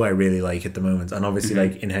people who I really like at the moment, and obviously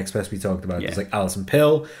like in Hexpress we talked about there's like Alison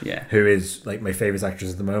Pill, who is like my favourite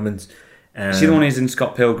actress at the moment. She's the one who's in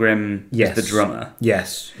Scott Pilgrim as the drummer.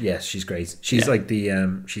 Yes, she's great. She's like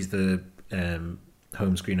the she's the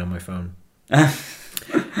home screen on my phone. Like,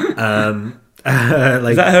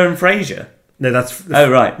 is that her and Frasier? No, that's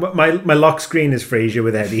right. My lock screen is Frasier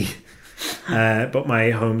with Eddie. But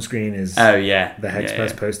my home screen is the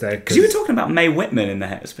Hexpress poster. Because you were talking about Mae Whitman in the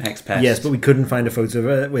Hexpress. Yes, but we couldn't find a photo of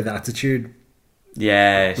her with attitude.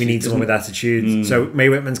 Yeah, we need someone with attitude. So Mae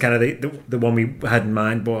Whitman's kind of the one we had in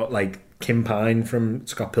mind, but like Kim Pine from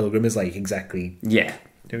Scott Pilgrim is like exactly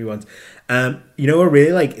who we want. You know what I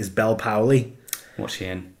really like is Belle Powley. What's she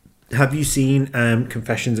in? Have you seen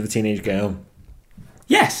Confessions of a Teenage Girl?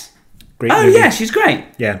 Yes. Great movie. Yeah, she's great.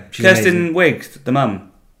 Yeah, she's Kirsten Wiig, the mum.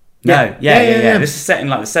 No, yeah. This is set in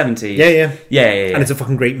like the 70s. Yeah. And it's a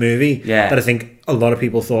fucking great movie. Yeah. That I think a lot of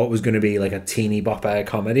people thought was going to be like a teeny bopper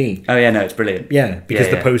comedy. Oh yeah, no, it's brilliant. Yeah, because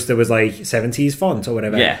the poster was like 70s font or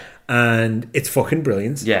whatever. Yeah. And it's fucking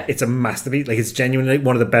brilliant. Yeah. It's a masterpiece. Like it's genuinely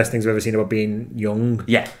one of the best things I've ever seen about being young.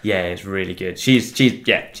 Yeah, it's really good. She's in.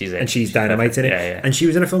 And she's dynamite in it. Yeah. And she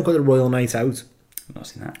was in a film called The Royal Night Out. I've not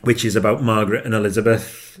seen that. Which is about Margaret and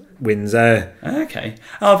Elizabeth Windsor. Okay.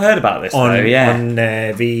 Oh, I've heard about this on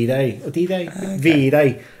V-Day. Or D-Day? Okay.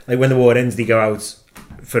 V-Day. Like when the war ends, they go out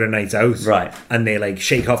for a night out. Right. And they like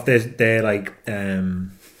shake off their like,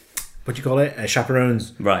 what do you call it?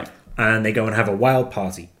 Chaperones. Right. And they go and have a wild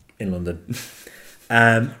party in London.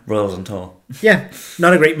 Royals on tour. Yeah.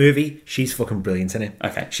 Not a great movie. She's fucking brilliant in it.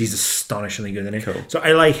 Okay. She's astonishingly good in it. Cool. So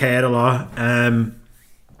I like her a lot.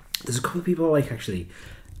 There's a couple of people I like actually.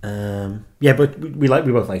 But we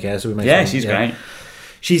both like her, so we might. Yeah, she's great.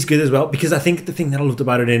 She's good as well because I think the thing that I loved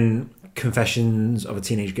about it in Confessions of a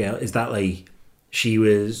Teenage Girl is that like she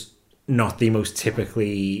was not the most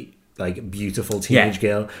typically like beautiful teenage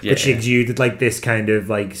girl, but she exuded like this kind of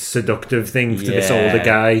like seductive thing to this older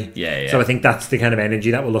guy. So I think that's the kind of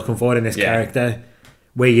energy that we're looking for in this character,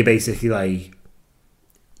 where you're basically like.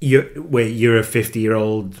 You're a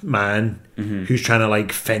 50-year-old man who's trying to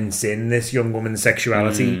like fence in this young woman's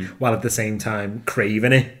sexuality while at the same time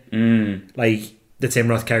craving it. Like the Tim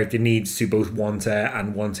Roth character needs to both want her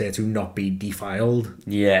and want her to not be defiled.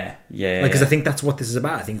 Yeah. Like, because I think that's what this is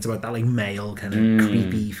about. I think it's about that like male kind of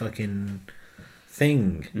creepy fucking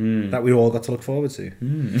thing that we all got to look forward to.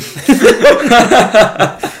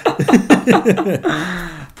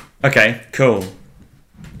 Okay, cool.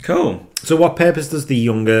 So what purpose does the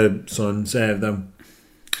younger son serve, though?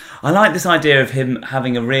 I like this idea of him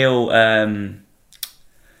having a real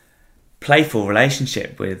playful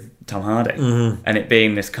relationship with Tom Hardy, and it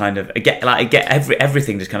being this kind of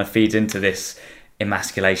everything just kind of feeds into this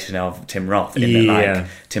emasculation of Tim Roth. In that, like,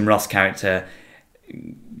 Tim Roth's character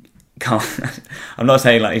can't. I'm not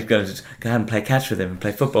saying like he's going to just go out and play catch with him and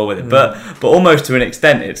play football with him, but almost to an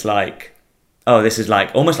extent, it's like. Oh, this is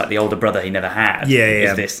like almost like the older brother he never had.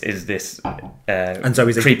 Is this and so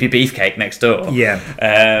he's creepy beefcake next door? So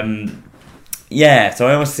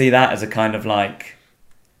I almost see that as a kind of like,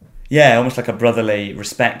 almost like a brotherly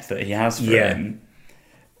respect that he has for him.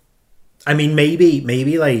 I mean, maybe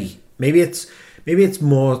it's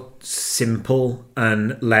more simple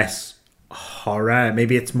and less horror.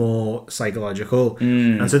 Maybe it's more psychological,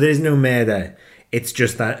 and so there is no murder. It's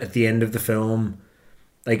just that at the end of the film.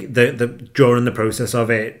 Like the during the process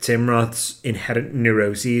of it, Tim Roth's inherent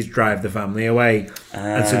neuroses drive the family away,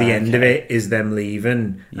 and so the end of it is them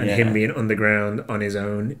leaving and him being underground on his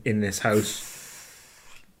own in this house.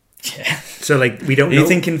 Yeah. So like we don't. Are you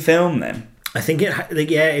thinking film then? I think it.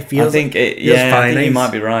 Like it feels. I think it. Yeah, I think you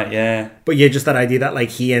might be right. Yeah. But just that idea that like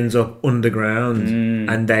he ends up underground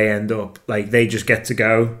and they end up like they just get to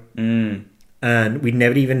go. And we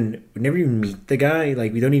never even meet the guy.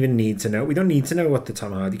 Like we don't even need to know. We don't need to know what the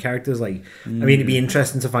Tom Hardy character is like. I mean, it'd be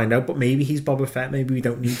interesting to find out. But maybe he's Boba Fett. Maybe we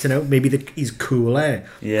don't need to know. Maybe he's cooler.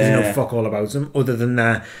 Yeah, you know, fuck all about him. Other than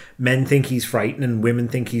that, men think he's frightening, women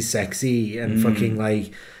think he's sexy, and fucking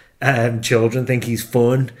like children think he's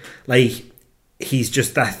fun. Like he's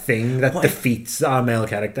just that thing that defeats our male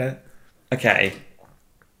character. Okay,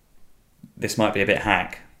 this might be a bit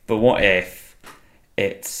hack, but what if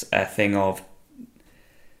it's a thing of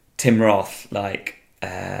Tim Roth, like,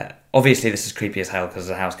 obviously this is creepy as hell because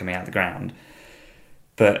there's a house coming out of the ground,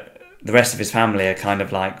 but the rest of his family are kind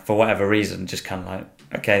of like, for whatever reason, just kind of like,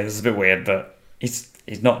 okay, this is a bit weird, but he's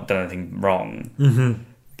not done anything wrong.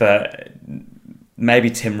 But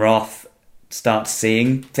maybe Tim Roth starts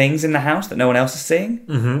seeing things in the house that no one else is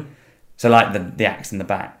seeing. So like the axe in the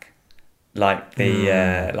back, like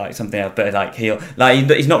the like something else, but like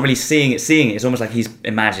he's not really seeing it. It's almost like he's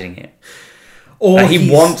imagining it. Or he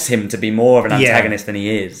wants him to be more of an antagonist than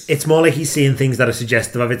he is. It's more like he's seeing things that are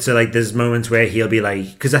suggestive of it. So like there's moments where he'll be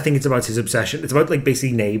like, because I think it's about his obsession. It's about like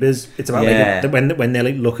basically neighbours. It's about like when they're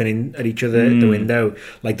like looking in at each other the window.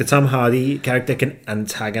 Like the Tom Hardy character can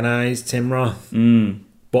antagonise Tim Roth,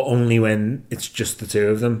 but only when it's just the two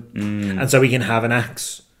of them. And so he can have an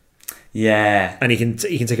axe. Yeah. And he can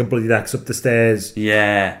take a bloody axe up the stairs.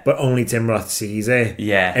 Yeah. But only Tim Roth sees it.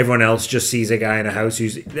 Yeah. Everyone else just sees a guy in a house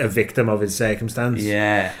who's a victim of his circumstance.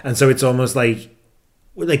 Yeah. And so it's almost like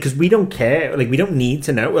because we don't care. Like, we don't need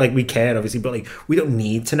to know. Like, we care, obviously, but like we don't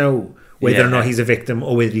need to know whether or not he's a victim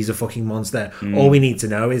or whether he's a fucking monster. All we need to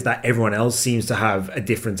know is that everyone else seems to have a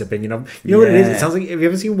different opinion of. You know what it is? It sounds like, have you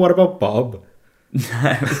ever seen What About Bob?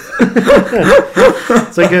 No.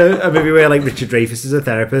 It's like a movie where like Richard Dreyfuss is a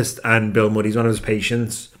therapist and Bill Murray's one of his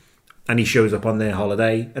patients, and he shows up on their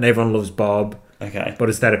holiday and everyone loves Bob, but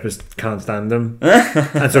his therapist can't stand him.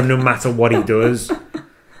 And so no matter what he does,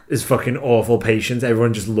 his fucking awful patient,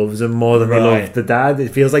 everyone just loves him more than they love the dad. It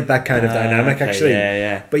feels like that kind of dynamic, actually.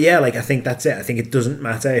 But yeah, like I think that's it. I think it doesn't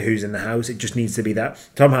matter who's in the house, it just needs to be that.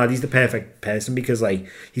 Tom Hardy's the perfect person because like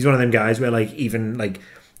he's one of them guys where like even like,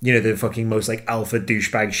 you know, the fucking most like alpha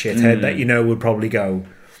douchebag shithead that, you know, would probably go,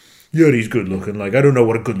 yeah, he's good looking. Like, I don't know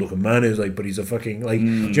what a good looking man is like, but he's a fucking like, do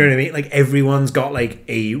you know what I mean? Like, everyone's got like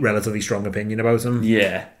a relatively strong opinion about him.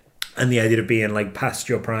 Yeah. And the idea of being like past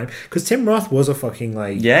your prime, because Tim Roth was a fucking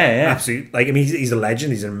like absolute, like, I mean, he's a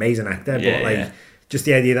legend, he's an amazing actor, but like just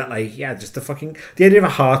the idea that like just the idea of a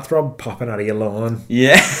heartthrob popping out of your lawn,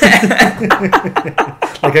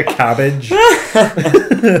 like a cabbage.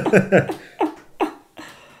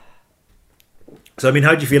 So I mean,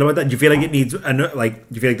 how do you feel about that? Do you feel like it needs do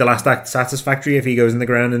you feel like the last act satisfactory if he goes in the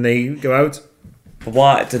ground and they go out? But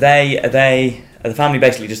what are the family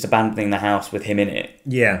basically just abandoning the house with him in it?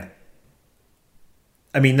 Yeah.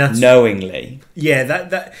 I mean, that's knowingly. Yeah,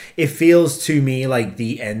 that it feels to me like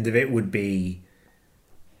the end of it would be.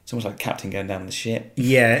 It's almost like Captain going down the ship.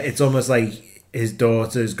 Yeah, it's almost like his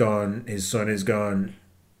daughter's gone, his son is gone,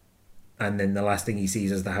 and then the last thing he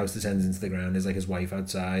sees as the house descends into the ground is like his wife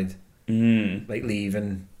outside. Like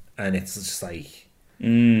leaving, and it's just like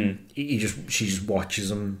she just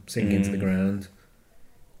watches him sink into the ground,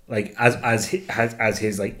 like as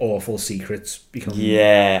his like awful secrets become.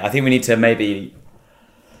 Yeah, I think we need to maybe.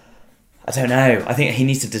 I don't know. I think he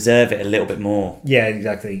needs to deserve it a little bit more. Yeah,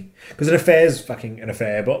 exactly. Because an affair is fucking an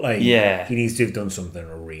affair, but like, he needs to have done something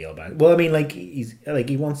real bad. Well, I mean, like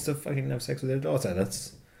he wants to fucking have sex with her daughter.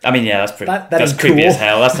 That's. I mean, yeah, that's pretty. That's creepy as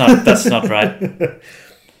hell. That's not right.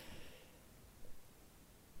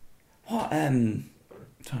 What I'm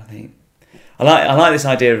trying to think. I like this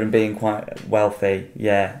idea of him being quite wealthy,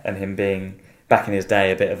 and him being back in his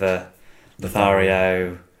day a bit of a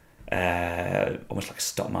Lothario, almost like a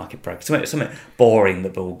stock market broker. Something boring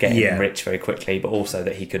that will get him rich very quickly, but also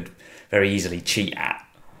that he could very easily cheat at.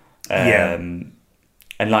 And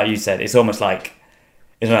like you said, it's almost like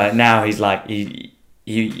now he's like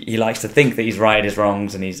he likes to think that he's righted his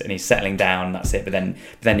wrongs and he's settling down. And that's it. But then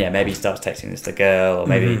maybe he starts texting this to girl, or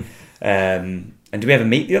maybe. And do we ever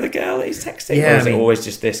meet the other girl that he's texting? Or is it always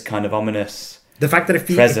just this kind of ominous? The fact that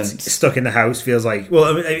it's stuck in the house feels like, well,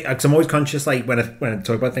 I mean, cause I'm always conscious, like when I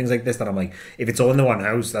talk about things like this, that I'm like, if it's all in the one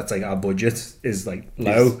house, that's like our budget is like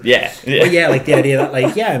low. But yeah, like the idea that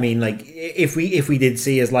like, I mean, like if we did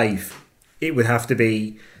see his life, it would have to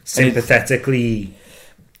be sympathetically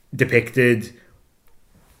depicted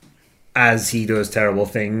as he does terrible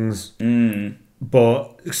things,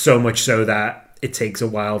 but so much so that it takes a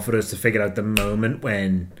while for us to figure out the moment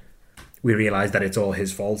when we realise that it's all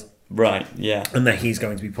his fault. Right, yeah. And that he's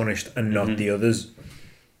going to be punished and not the others.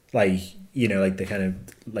 Like, you know, like the kind of,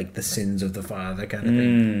 like the sins of the father kind of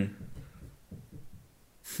thing.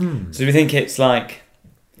 So do we think it's like,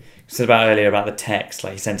 you said about earlier about the text,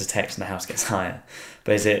 like he sends a text and the house gets higher.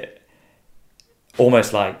 But is it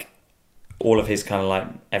almost like all of his kind of like,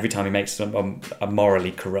 every time he makes a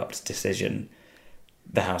morally corrupt decision,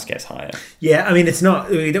 the house gets higher? Yeah, I mean, it's not.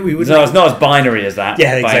 It's not as binary as that.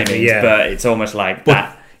 Yeah, exactly. Means, but it's almost like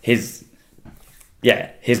that. His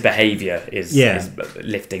behaviour is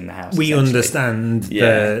lifting the house. We understand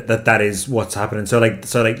that is what's happening. So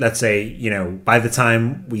like, let's say, you know, by the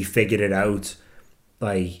time we figured it out,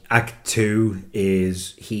 like Act 2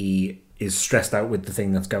 is he is stressed out with the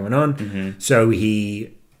thing that's going on. So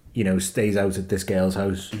he, you know, stays out at this girl's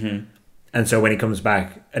house. And so when he comes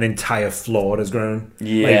back, an entire floor has grown.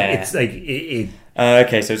 Yeah. Like, it's like...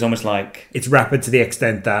 okay, so it's almost like... It's rapid to the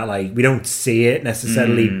extent that, like, we don't see it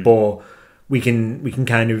necessarily, but we can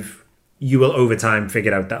kind of... You will, over time,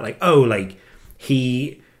 figure out that, like, oh, like,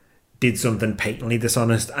 he did something patently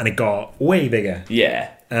dishonest and it got way bigger.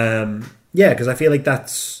 Yeah. Because I feel like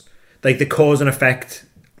that's like the cause and effect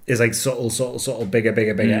is like subtle, bigger,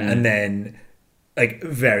 and then like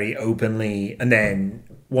very openly, and then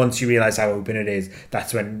once you realise how open it is,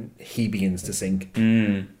 that's when he begins to sink.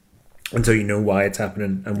 Until you know why it's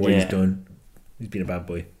happening and what he's done. He's been a bad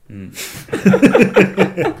boy.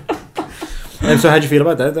 So how do you feel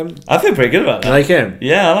about that then? I feel pretty good about that. You like him?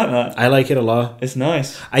 Yeah, I like that. I like it a lot. It's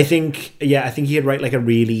nice. I think he'd write like a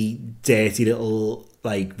really dirty little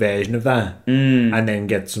like version of that, and then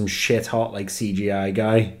get some shit hot like CGI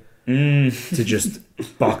guy to just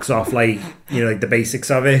box off like like the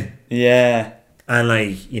basics of it. Yeah, and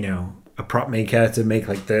like a prop maker to make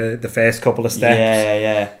like the first couple of steps.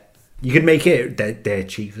 Yeah. You could make it dirt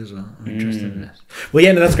cheap as well. I'm interested in this. Well,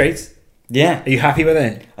 yeah, no, that's great. Yeah. Are you happy with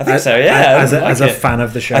it? I think so, yeah. As a fan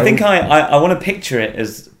of the show. I think I want to picture it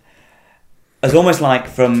as almost like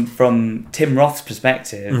from Tim Roth's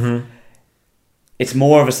perspective, it's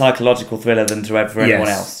more of a psychological thriller than for anyone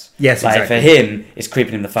else. Yes, like exactly. For him, it's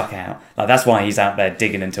creeping him the fuck out. Like that's why he's out there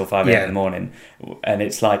digging until 5 a.m. in the morning. And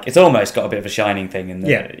it's like, it's almost got a bit of a Shining thing in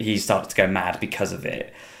that he starts to go mad because of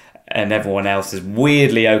it. And everyone else is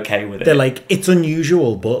weirdly okay with it. They're like, it's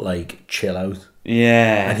unusual, but like, chill out.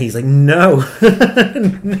 Yeah. And he's like, no.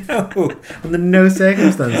 No. Under no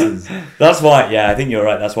circumstances. That's why, I think you're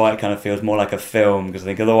right. That's why it kind of feels more like a film, because I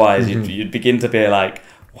think otherwise you'd begin to be like,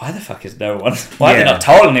 why the fuck is no one? Why have they not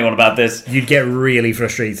told anyone about this? You'd get really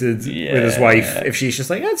frustrated with his wife if she's just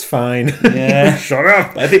like, that's fine. Yeah. Shut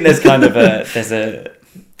up. I think there's kind of there's a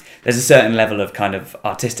certain level of kind of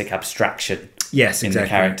artistic abstraction. Yes, in the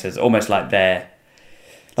characters, almost like the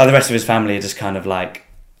rest of his family are just kind of like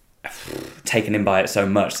taken in by it so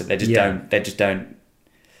much that they just don't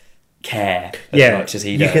care as much as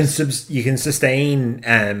he does. You can sustain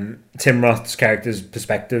Tim Roth's character's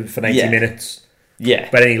perspective for 90 minutes. Yeah,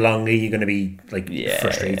 but any longer you're going to be like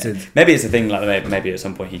frustrated. Yeah. Maybe it's a thing like maybe at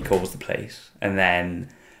some point he calls the police and then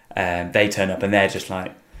they turn up and they're just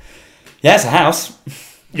like, yeah, it's a house.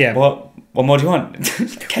 Yeah. What more do you want?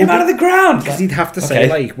 Came out of the ground. Because he'd have to say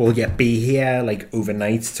like, well, be here like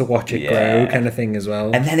overnight to watch it grow, kind of thing as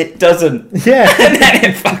well. And then it doesn't. Yeah. And then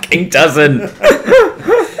it fucking doesn't.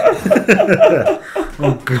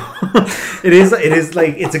 Oh god. It is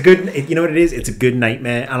like it's a good. You know what it is? It's a good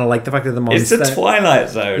nightmare, and I like the fact that the monster. It's a Twilight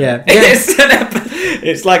Zone. Yeah.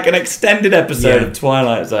 It's like an extended episode of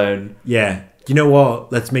Twilight Zone. Yeah. You know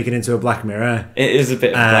what? Let's make it into a Black Mirror. It is a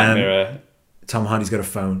bit of Black Mirror. Tom Hardy's got a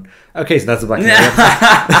phone. Okay, so that's a Black Mirror.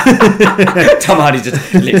 Tom Hardy's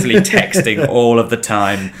just literally texting all of the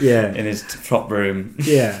time in his prop room.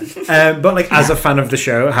 Yeah. But like, as a fan of the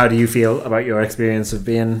show, how do you feel about your experience of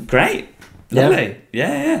being... Great. Lovely.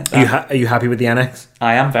 Yeah. Are you happy with the Annex?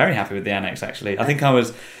 I am very happy with the Annex, actually. I think I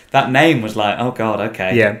was... That name was like, oh God,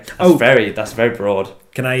 okay. Yeah. That's very broad.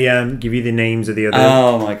 Can I give you the names of the other...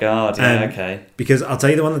 Oh my God, yeah, okay. Because I'll tell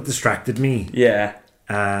you the one that distracted me. Yeah.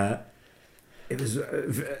 It was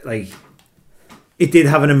like it did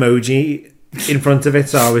have an emoji in front of it,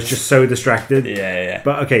 so I was just so distracted. Yeah.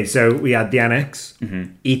 But okay, so we had the Annex,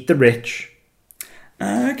 Eat the Rich.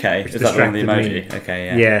 Okay, is that one of the emoji? Me. Okay,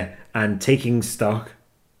 yeah. Yeah, and Taking Stock.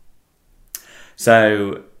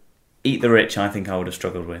 So, Eat the Rich, I think I would have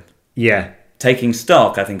struggled with. Yeah. Taking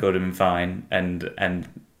Stock, I think I would have been fine, and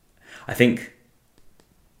I think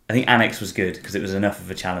Annex was good because it was enough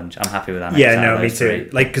of a challenge. I'm happy with Annex. Yeah, no, me too.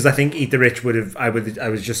 Like, because I think Eat the Rich would have. I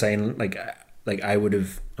was just saying, like I would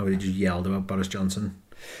have just yelled about Boris Johnson.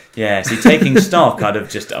 Yeah, see, Taking Stock, I'd have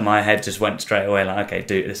just my head just went straight away like, okay,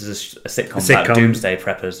 dude, this is a sitcom about doomsday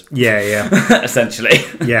preppers. Yeah. Essentially.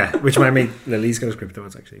 Yeah, which might make Lily's got a script of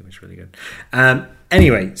it actually, which is really good.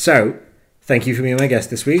 Anyway, so thank you for being my guest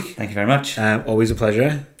this week. Thank you very much. Always a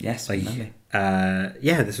pleasure. Yes, lovely.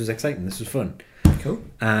 This was exciting. This was fun. Cool.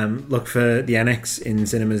 Look for the Annex in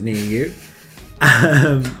cinemas near you,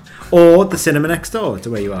 or the cinema next door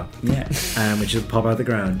to where you are. Yeah. Which will pop out the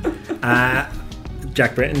ground.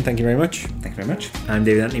 Jack Britton, thank you very much. Thank you very much. I'm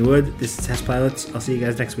David Anthony Wood. This is Test Pilots. I'll see you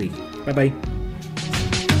guys next week. Bye bye.